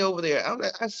send money over there?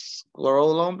 I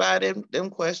scroll on by them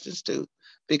questions too,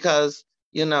 because,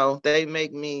 you know, they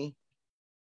make me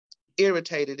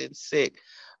irritated and sick.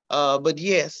 But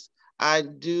yes, I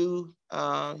do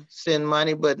send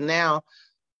money. But now,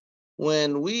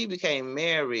 when we became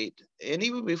married, and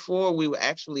even before we were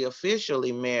actually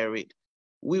officially married,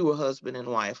 we were husband and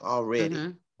wife already.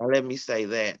 Mm-hmm. Now, let me say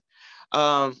that.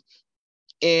 Um,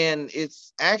 and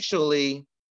it's actually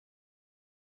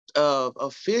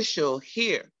official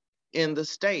here in the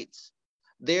States.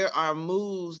 There are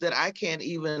moves that I can't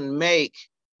even make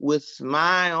with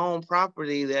my own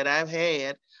property that I've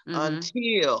had Mm-hmm.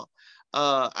 until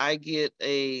I get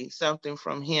a something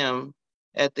from him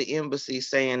at the embassy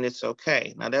saying it's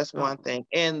okay. Now that's one Oh, thing.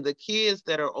 And the kids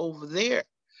that are over there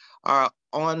are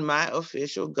on my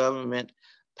official government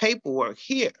paperwork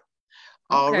here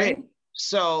okay. already.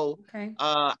 So Okay.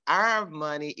 our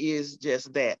money is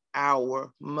just that,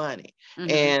 our money.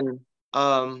 Mm-hmm.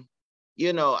 And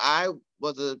you know, I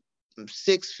was a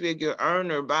six-figure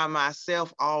earner by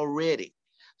myself already.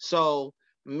 So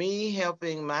me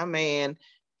helping my man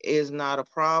is not a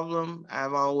problem.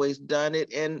 I've always done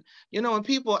it. And you know, when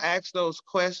people ask those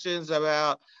questions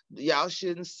about y'all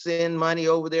shouldn't send money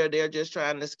over there, they're just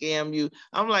trying to scam you.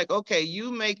 I'm like, okay,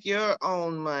 you make your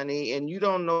own money and you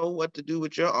don't know what to do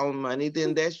with your own money,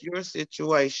 then that's your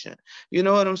situation. You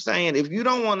know what I'm saying? If you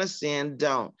don't want to send,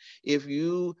 don't. If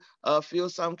you feel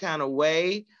some kind of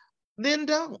way, then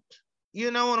don't. You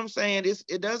know what I'm saying?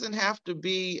 It doesn't have to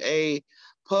be a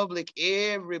public,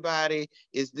 everybody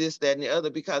is this, that, and the other,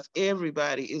 because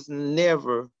everybody is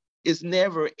never, it's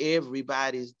never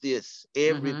everybody's this,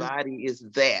 Mm-hmm. everybody is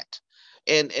that.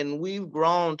 And we've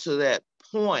grown to that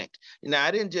point. Now,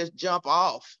 I didn't just jump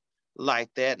off like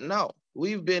that. No,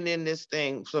 we've been in this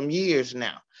thing some years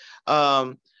now.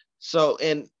 Um, so,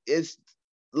 and it's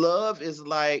love is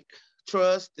like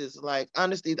trust, is like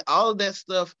honesty, all of that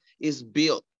stuff is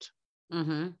built.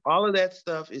 Mm-hmm. All of that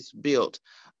stuff is built.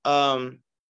 Um,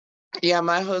 yeah,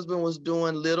 my husband was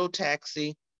doing little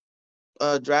taxi,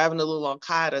 driving a little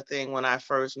Al-Qaeda thing when I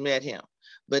first met him.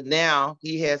 But now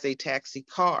he has a taxi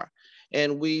car.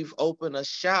 And we've opened a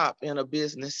shop in a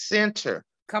business center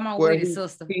Come on where with it,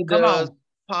 sister. he Come does on.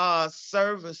 POS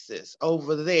services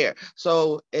over there.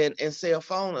 So, and cell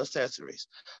phone accessories.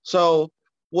 So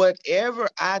whatever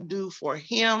I do for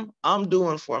him, I'm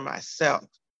doing for myself.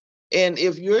 And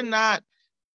if you're not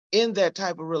in that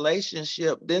type of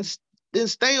relationship, then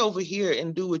stay over here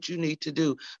and do what you need to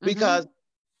do. Mm-hmm. Because,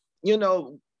 you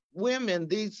know, women,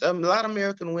 these a lot of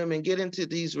American women get into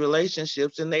these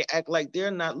relationships and they act like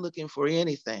they're not looking for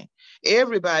anything.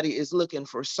 Everybody is looking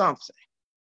for something.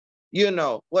 You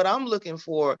know, what I'm looking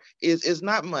for is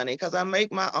not money because I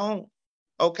make my own.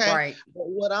 Okay. Right. But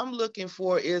what I'm looking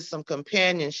for is some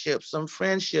companionship, some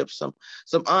friendship, some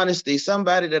honesty,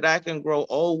 somebody that I can grow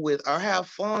old with or have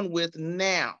fun with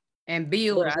now. And But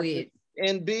build I just with.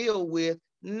 and build with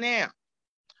now.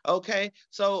 Okay.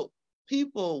 So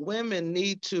people, women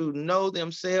need to know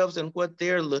themselves and what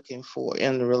they're looking for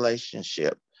in the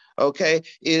relationship. Okay.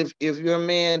 If your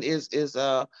man is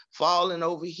falling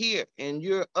over here and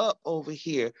you're up over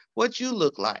here, what you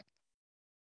look like,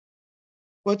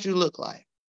 what you look like.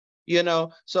 You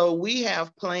know, so we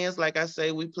have plans. Like I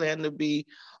say, we plan to be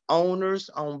owners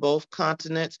on both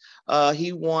continents.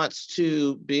 He wants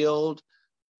to build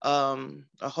a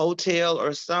hotel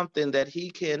or something that he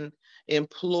can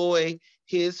employ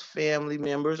his family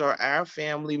members or our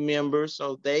family members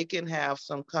so they can have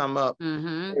some come up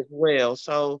Mm-hmm. as well.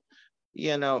 So,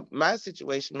 you know, my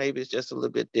situation maybe is just a little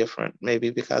bit different, maybe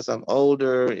because I'm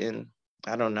older and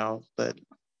I don't know, but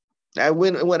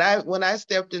when I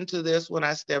stepped into this, when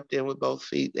I stepped in with both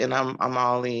feet, and I'm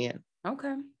all in.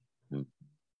 Okay.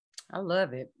 I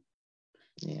love it.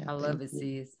 Yeah, I love it,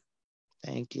 sis.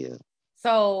 Thank you.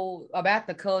 So about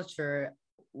the culture,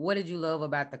 what did you love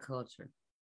about the culture?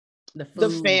 The food.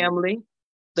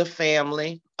 The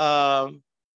family,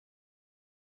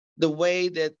 the way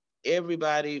that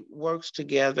everybody works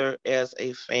together as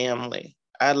a family.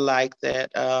 I like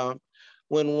that.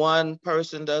 When one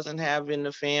person doesn't have in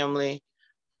the family,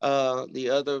 the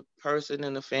other person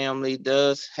in the family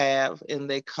does have, and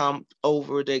they come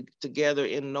over together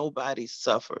and nobody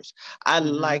suffers. I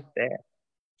like that.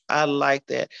 I like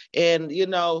that. And,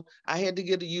 I had to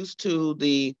get used to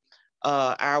the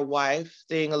our wife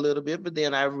thing a little bit, but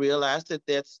then I realized that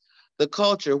that's the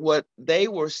culture. What they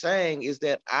were saying is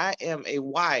that I am a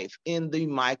wife in the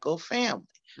Michael family.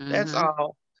 That's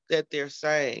all that they're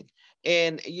saying.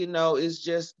 And, it's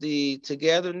just the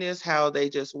togetherness, how they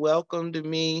just welcomed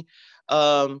me.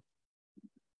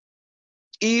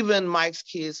 Even Mike's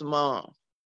kid's mom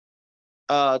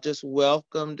just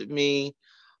welcomed me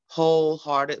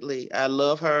wholeheartedly. I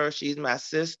love her. She's my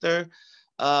sister.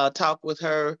 Talked with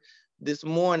her this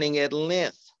morning at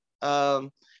length.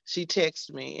 She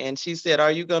texted me and she said,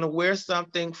 "Are you going to wear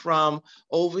something from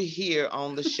over here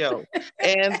on the show?"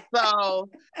 And so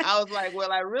I was like,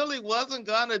 well, I really wasn't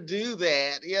going to do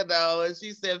that, and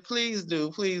she said, please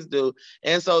do, please do.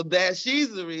 And so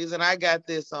she's the reason I got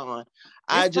this on.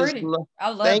 It's pretty.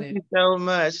 I love thank it. you so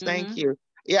much. Thank you.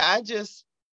 Yeah, I just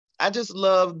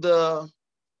love the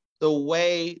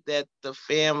way that the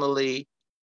family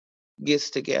gets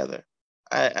together.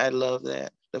 I love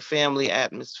that. The family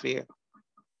atmosphere,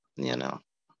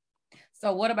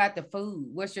 So what about the food?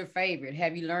 What's your favorite?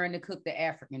 Have you learned to cook the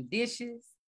African dishes?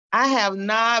 I have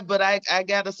not, but I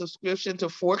got a subscription to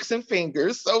Forks and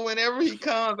Fingers. So whenever he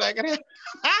comes, I can have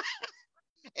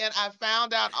and I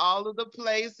found out all of the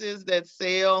places that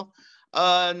sell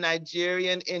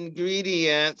Nigerian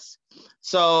ingredients.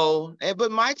 So,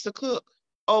 but Mike's a cook.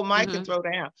 Oh, Mike can throw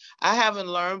down. I haven't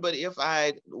learned, but if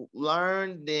I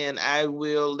learn, then I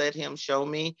will let him show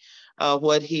me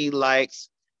what he likes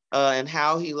and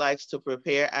how he likes to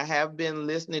prepare. I have been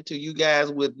listening to you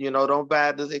guys with, don't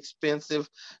buy this expensive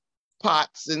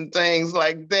pots and things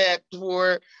like that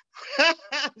for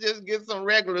just get some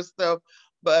regular stuff.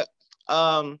 But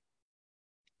I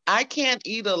can't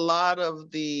eat a lot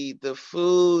of the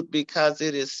food because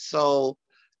it is so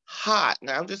hot.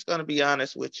 Now, I'm just going to be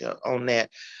honest with you on that.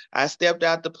 I stepped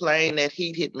out the plane, that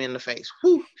heat hit me in the face.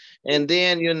 Whew. And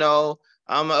then,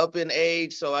 I'm up in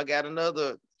age, so I got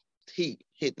another heat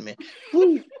hit me.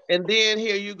 Whew. And then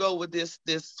here you go with this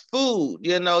food,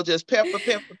 just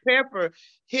pepper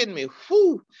hit me.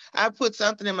 Whew. I put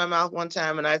something in my mouth one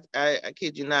time, and I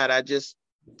kid you not, I just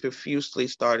profusely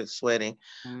started sweating.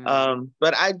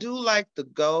 But I do like the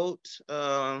goat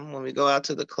when we go out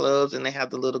to the clubs and they have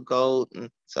the little goat, and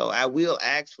so I will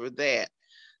ask for that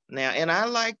now. And I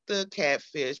like the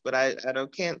catfish, but I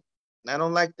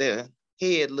don't like the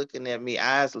head looking at me,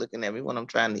 eyes looking at me when I'm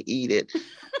trying to eat it.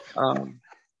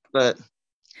 But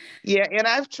yeah, and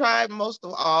I've tried most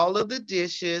of all of the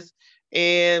dishes,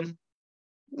 and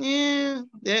yeah,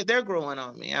 they're growing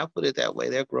on me. I'll put it that way.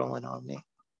 They're growing on me.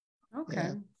 Okay.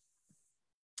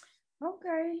 Yeah.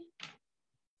 Okay.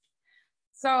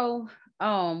 So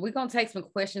we're gonna take some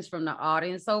questions from the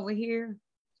audience over here.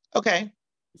 Okay.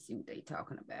 Let's see what they're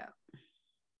talking about.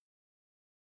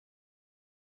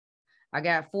 I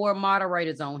got 4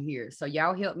 moderators on here, so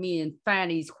y'all help me and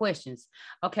find these questions.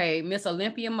 Okay, Miss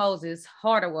Olympia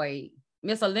Hardaway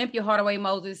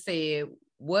Moses said,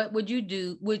 "What would you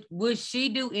do? Would she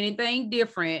do anything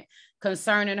different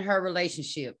concerning her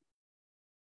relationship?"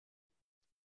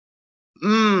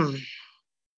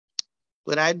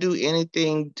 Would I do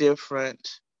anything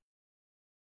different?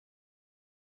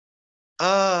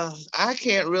 I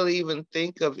can't really even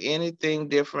think of anything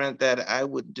different that I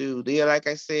would do. Like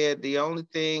I said, the only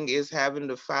thing is having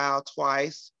to file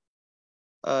twice,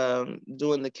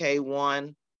 doing the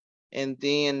K1 and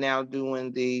then now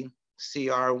doing the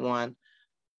CR1.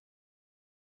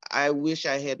 I wish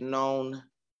I had known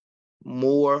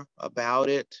more about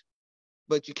it,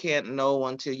 but you can't know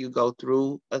until you go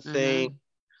through a thing.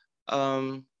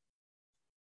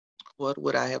 What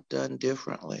would I have done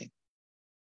differently?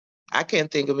 I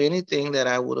can't think of anything that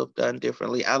I would have done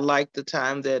differently. I like the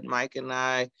time that Mike and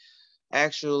I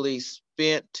actually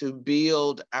spent to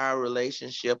build our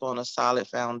relationship on a solid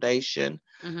foundation.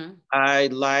 I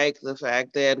like the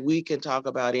fact that we can talk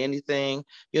about anything.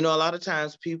 A lot of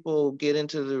times people get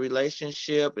into the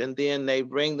relationship and then they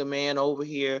bring the man over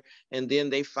here and then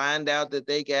they find out that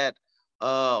they got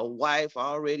wife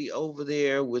already over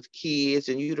there with kids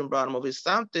and you done brought them over. It's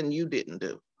something you didn't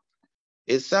do.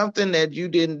 It's something that you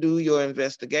didn't do your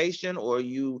investigation, or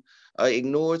you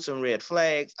ignored some red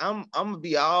flags. I'm gonna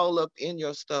be all up in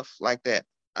your stuff like that.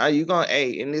 Are you gonna,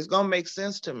 and it's gonna make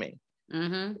sense to me.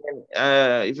 Mm-hmm.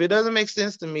 If it doesn't make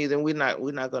sense to me, then we're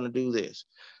not gonna do this.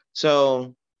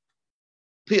 So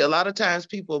a lot of times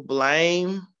people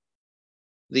blame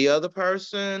the other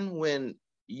person when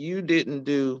you didn't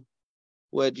do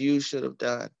what you should have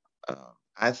done.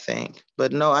 I think,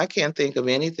 but no, I can't think of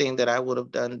anything that I would have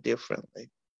done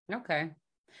differently. Okay.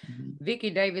 Mhm.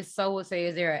 Vicky Davis Soul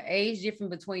says, is there an age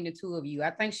difference between the two of you? I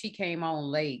think she came on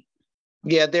late.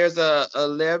 Yeah, there's a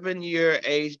 11-year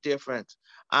age difference.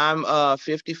 I'm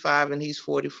 55 and he's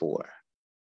 44.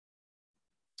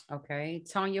 Okay.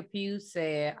 Tonya Pugh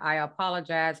said, I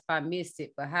apologize if I missed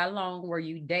it, but how long were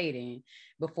you dating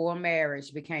before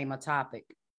marriage became a topic?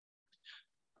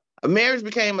 Marriage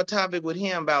became a topic with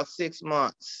him about 6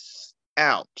 months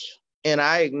out, and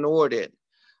I ignored it.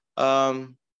 But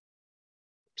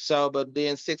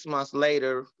then 6 months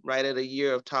later, right at a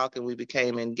year of talking, we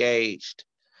became engaged.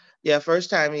 Yeah,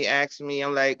 first time he asked me,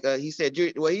 I'm like, he said,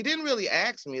 well, he didn't really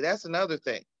ask me. That's another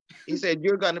thing. He said,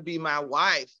 you're going to be my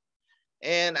wife.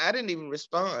 And I didn't even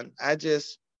respond. I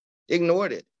just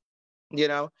ignored it, you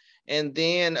know? And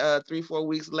then 3-4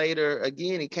 weeks later,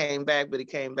 again, he came back, but he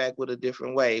came back with a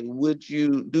different way. Do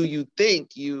you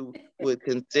think you would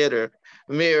consider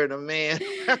marrying a man?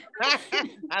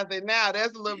 I said, now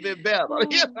that's a little bit better,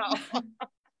 you know?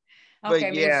 But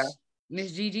Okay, yeah.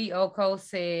 Miss Gigi Oko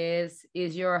says,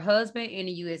 is your husband in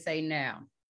the USA now?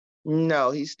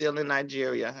 No, he's still in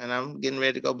Nigeria, and I'm getting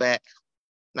ready to go back.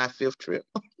 My 5th trip.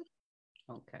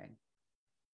 Okay.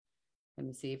 Let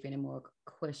me see if any more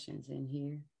questions in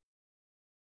here.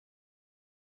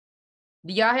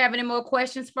 Do y'all have any more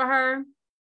questions for her?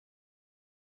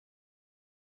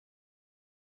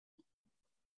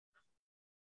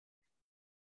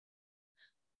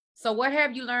 So what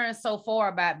have you learned so far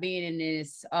about being in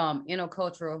this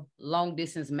intercultural long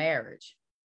distance marriage?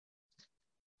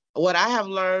 What I have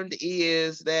learned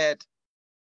is that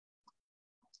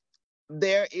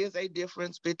there is a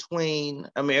difference between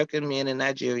American men and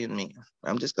Nigerian men.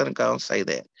 I'm just going to go and say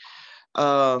that.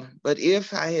 But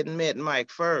if I had met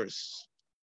Mike first,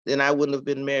 then I wouldn't have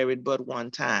been married but one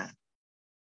time.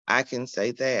 I can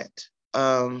say that.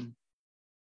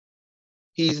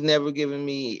 He's never given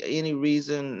me any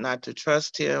reason not to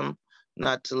trust him,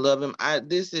 not to love him.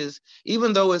 This is,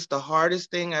 even though it's the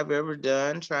hardest thing I've ever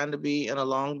done, trying to be in a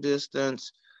long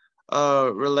distance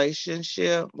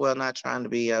relationship. Well, not trying to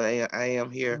be, I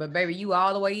am here. But baby, you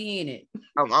all the way in it.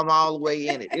 I'm all the way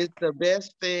in it. It's the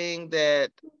best thing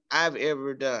that I've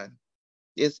ever done.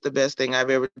 It's the best thing I've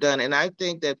ever done. And I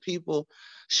think that people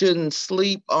shouldn't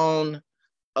sleep on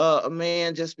a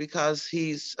man just because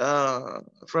he's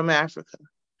from Africa.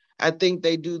 I think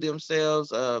they do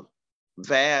themselves a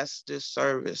vast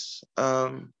disservice.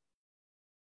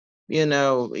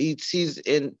 He's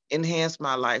enhanced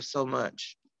my life so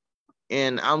much.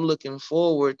 And I'm looking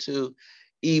forward to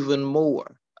even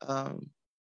more.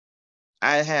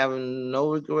 I have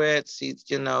no regrets. It's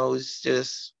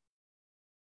just,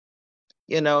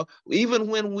 even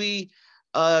when we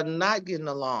not getting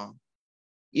along,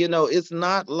 it's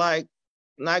not like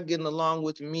not getting along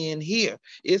with men here.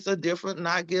 It's a different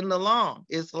not getting along.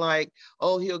 It's like,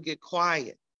 oh, he'll get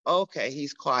quiet. Okay,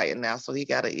 he's quiet now, so he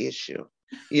got an issue,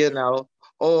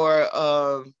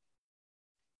 or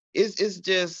it's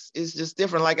just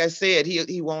different. Like I said,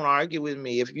 he won't argue with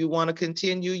me. If you want to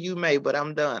continue, you may, but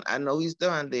I'm done. I know he's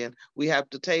done. Then we have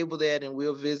to table that and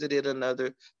we'll visit it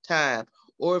another time.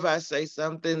 Or if I say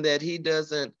something that he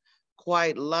doesn't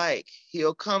quite like,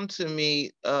 he'll come to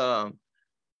me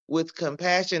with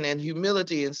compassion and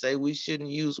humility and say we shouldn't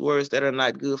use words that are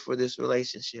not good for this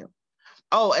relationship.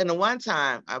 Oh, and the one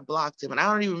time I blocked him, and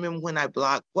I don't even remember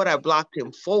what I blocked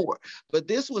him for, but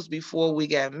this was before we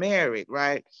got married,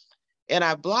 right? And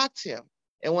I blocked him.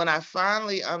 And when I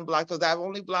finally unblocked, because I've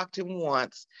only blocked him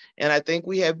once, and I think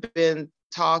we have been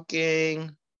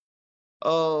talking,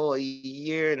 a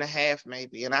year and a half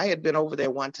maybe. And I had been over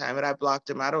there one time and I blocked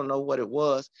him. I don't know what it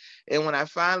was. And when I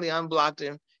finally unblocked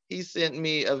him, he sent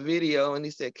me a video and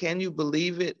he said, can you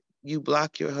believe it? You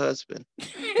block your husband.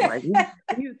 Like,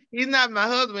 he's not my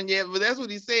husband yet, but that's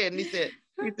what he said. And he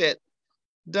said,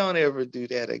 don't ever do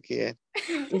that again.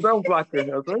 Don't block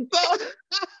your husband. So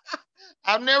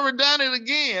I've never done it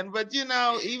again. But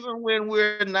even when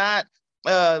we're not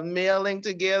mailing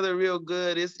together real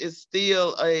good, it's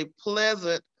still a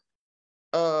pleasant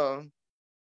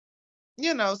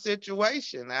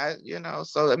situation.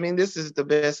 So I mean, this is the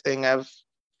best thing I've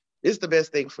It's the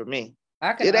best thing for me.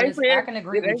 I can I can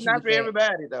agree It with ain't you not with for that.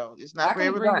 everybody though. It's not I for can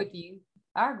agree everybody. with you.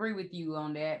 I agree with you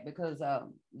on that because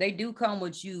they do come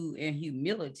with you in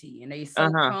humility and they so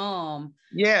Uh-huh. calm,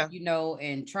 Yeah.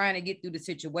 and trying to get through the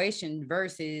situation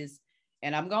versus,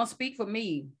 and I'm gonna speak for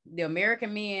me, the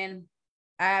American men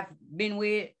I've been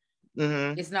with,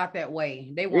 Mm-hmm. it's not that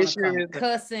way. They It want to sure come isn't.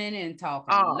 cussing and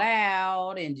talking Oh,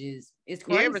 loud and just it's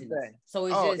craziness. everything. So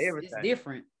Oh, it's everything.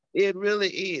 different. It really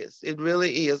is. It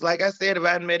really is. Like I said, if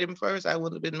I had met him first, I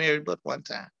would have been married but one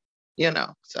time.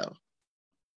 So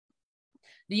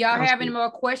Do y'all I'm have any sure.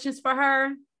 more questions for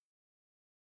her?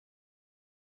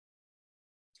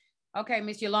 Okay,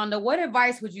 Miss Yolanda, what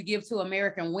advice would you give to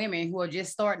American women who are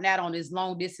just starting out on this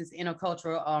long distance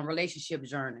intercultural relationship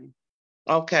journey?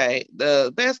 Okay,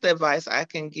 the best advice I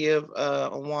can give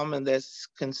a woman that's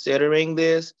considering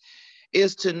this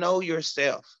is to know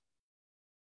yourself.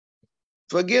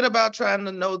 Forget about trying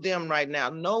to know them right now.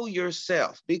 Know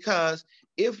yourself, because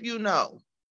if you know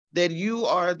that you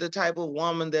are the type of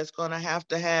woman that's going to have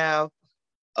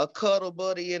a cuddle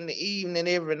buddy in the evening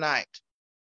every night,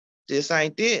 this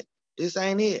ain't it. This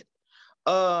ain't it.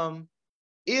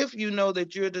 If you know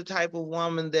that you're the type of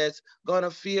woman that's going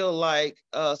to feel like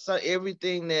so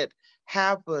everything that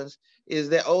happens is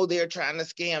that, oh, they're trying to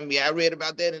scam me. I read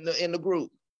about that in the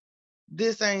group.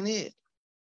 This ain't it.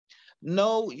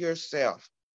 Know yourself.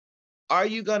 Are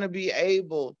you going to be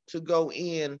able to go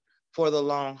in for the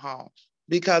long haul?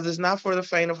 Because it's not for the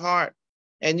faint of heart.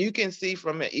 And you can see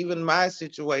from even my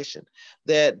situation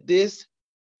that this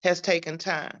has taken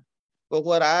time. But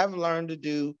what I've learned to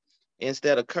do,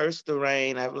 instead of curse the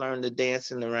rain, I've learned to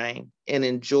dance in the rain and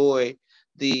enjoy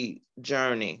the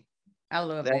journey. I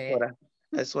love That's that. what I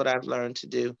that's what I've learned to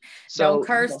do. Don't So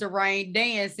curse the rain,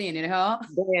 dance in it, huh?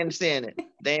 dance in it.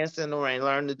 Dance in the rain.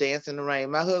 Learn to dance in the rain.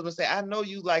 My husband said, I know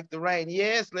you like the rain.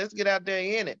 Yes, let's get out there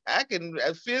in it. I can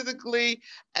physically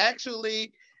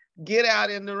actually get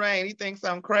out in the rain. He thinks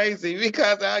I'm crazy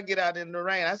because I get out in the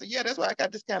rain. I said, yeah, that's why I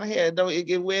got this kind of hair. Don't it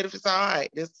get wet if it's all right.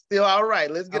 It's still all right.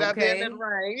 Let's get out there in that Okay.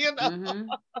 rain.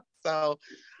 Mm-hmm. So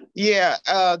yeah,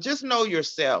 just know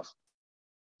yourself.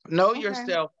 Know Okay.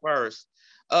 yourself first.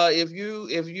 If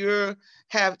you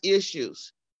have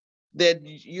issues that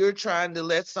you're trying to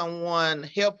let someone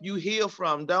help you heal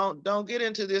from, don't get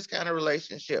into this kind of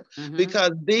relationship, Mm-hmm.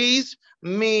 because these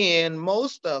men,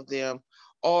 most of them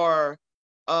are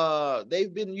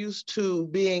they've been used to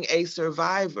being a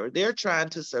survivor. They're trying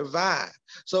to survive.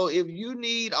 So if you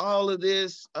need all of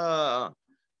this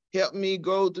help me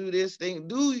go through this thing,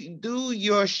 do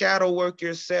your shadow work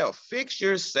yourself. Fix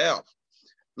yourself.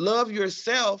 Love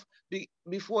yourself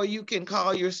before you can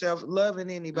call yourself loving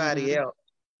anybody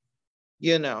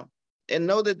Mm-hmm. else, and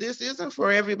know that this isn't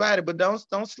for everybody. But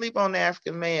don't sleep on the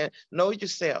African man. Know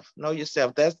yourself. Know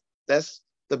yourself. That's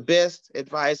the best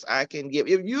advice I can give.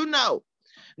 If you know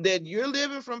that you're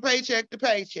living from paycheck to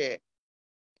paycheck,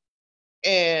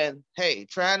 and hey,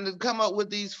 trying to come up with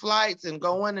these flights and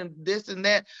going and this and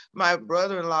that. My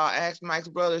brother-in-law asked, Mike's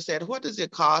brother said, what does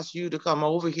it cost you to come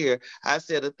over here? I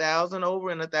said 1,000 over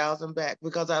and 1,000 back,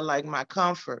 because I like my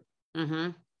comfort.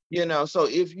 Mm-hmm. So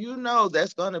if you know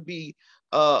that's going to be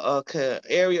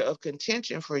area of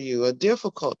contention for you, a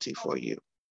difficulty for you,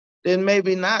 then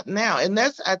maybe not now. And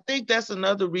I think that's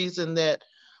another reason that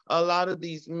a lot of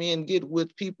these men get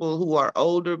with people who are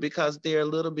older, because they're a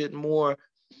little bit more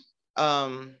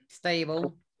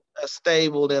Stable.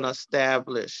 stable and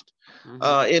established. Mm-hmm.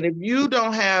 And if you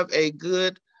don't have a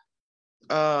good,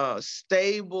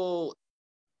 stable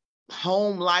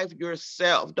home life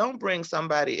yourself, don't bring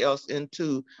somebody else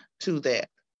into that.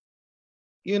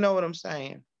 You know what I'm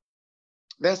saying?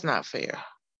 That's not fair.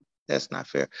 That's not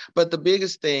fair. But the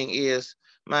biggest thing is,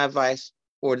 my advice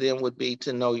for them would be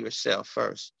to know yourself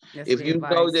first. That's If good you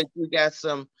know advice. that you got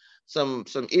some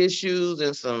issues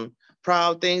and some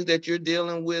problem things that you're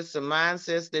dealing with, some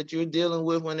mindsets that you're dealing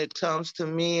with when it comes to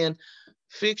men,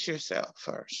 fix yourself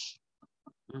first.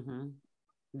 Mm-hmm. And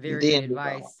Very good then move on.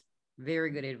 advice.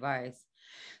 Very good advice.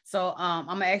 So I'm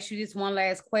gonna ask you this one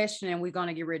last question and we're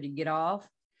gonna get ready to get off.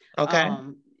 Okay.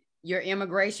 Um, your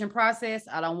immigration process,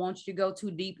 I don't want you to go too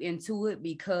deep into it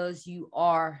because you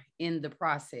are in the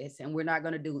process and we're not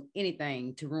gonna do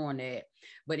anything to ruin that.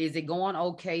 But is it going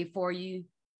okay for you?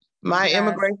 You My guys?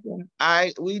 immigration,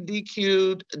 we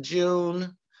DQ'd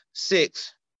June 6th,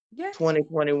 Yeah.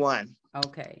 2021.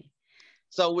 Okay.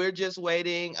 So we're just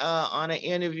waiting on an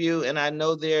interview, and I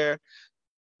know they're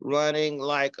running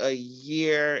like a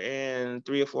year and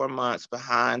 3 or 4 months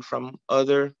behind from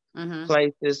other Mm-hmm.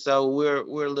 places. So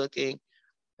we're looking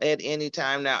at any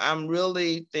time now. I'm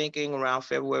really thinking around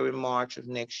February, March of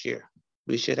next year,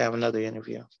 we should have another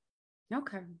interview.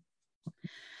 Okay.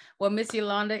 Well, Miss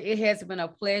Yolanda, it has been a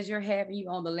pleasure having you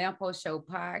on the Lamppost Show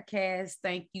podcast.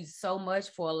 Thank you so much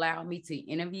for allowing me to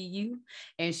interview you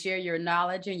and share your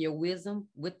knowledge and your wisdom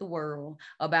with the world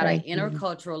about an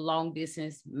intercultural long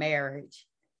distance marriage.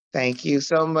 Thank you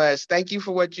so much. Thank you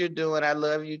for what you're doing. I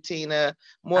love you, Tina.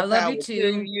 More power to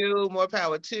you. More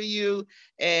power to you.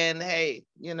 And hey,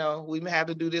 you know, we may have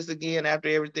to do this again after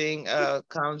everything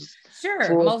comes.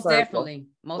 Sure, most definitely.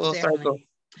 Most definitely. Circle.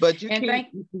 But you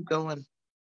keep going.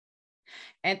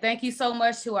 And thank you so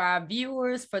much to our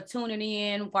viewers for tuning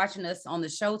in, watching us on the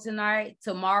show tonight.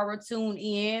 Tomorrow, tune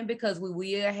in because we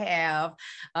will have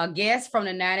a guest from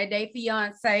the 90 Day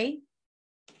Fiance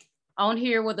on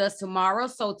here with us tomorrow.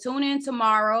 So tune in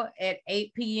tomorrow at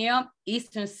 8 p.m.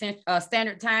 Eastern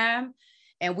Standard Time,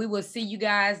 and we will see you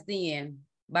guys then.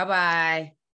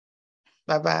 Bye-bye.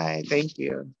 Bye-bye. Thank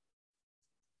you.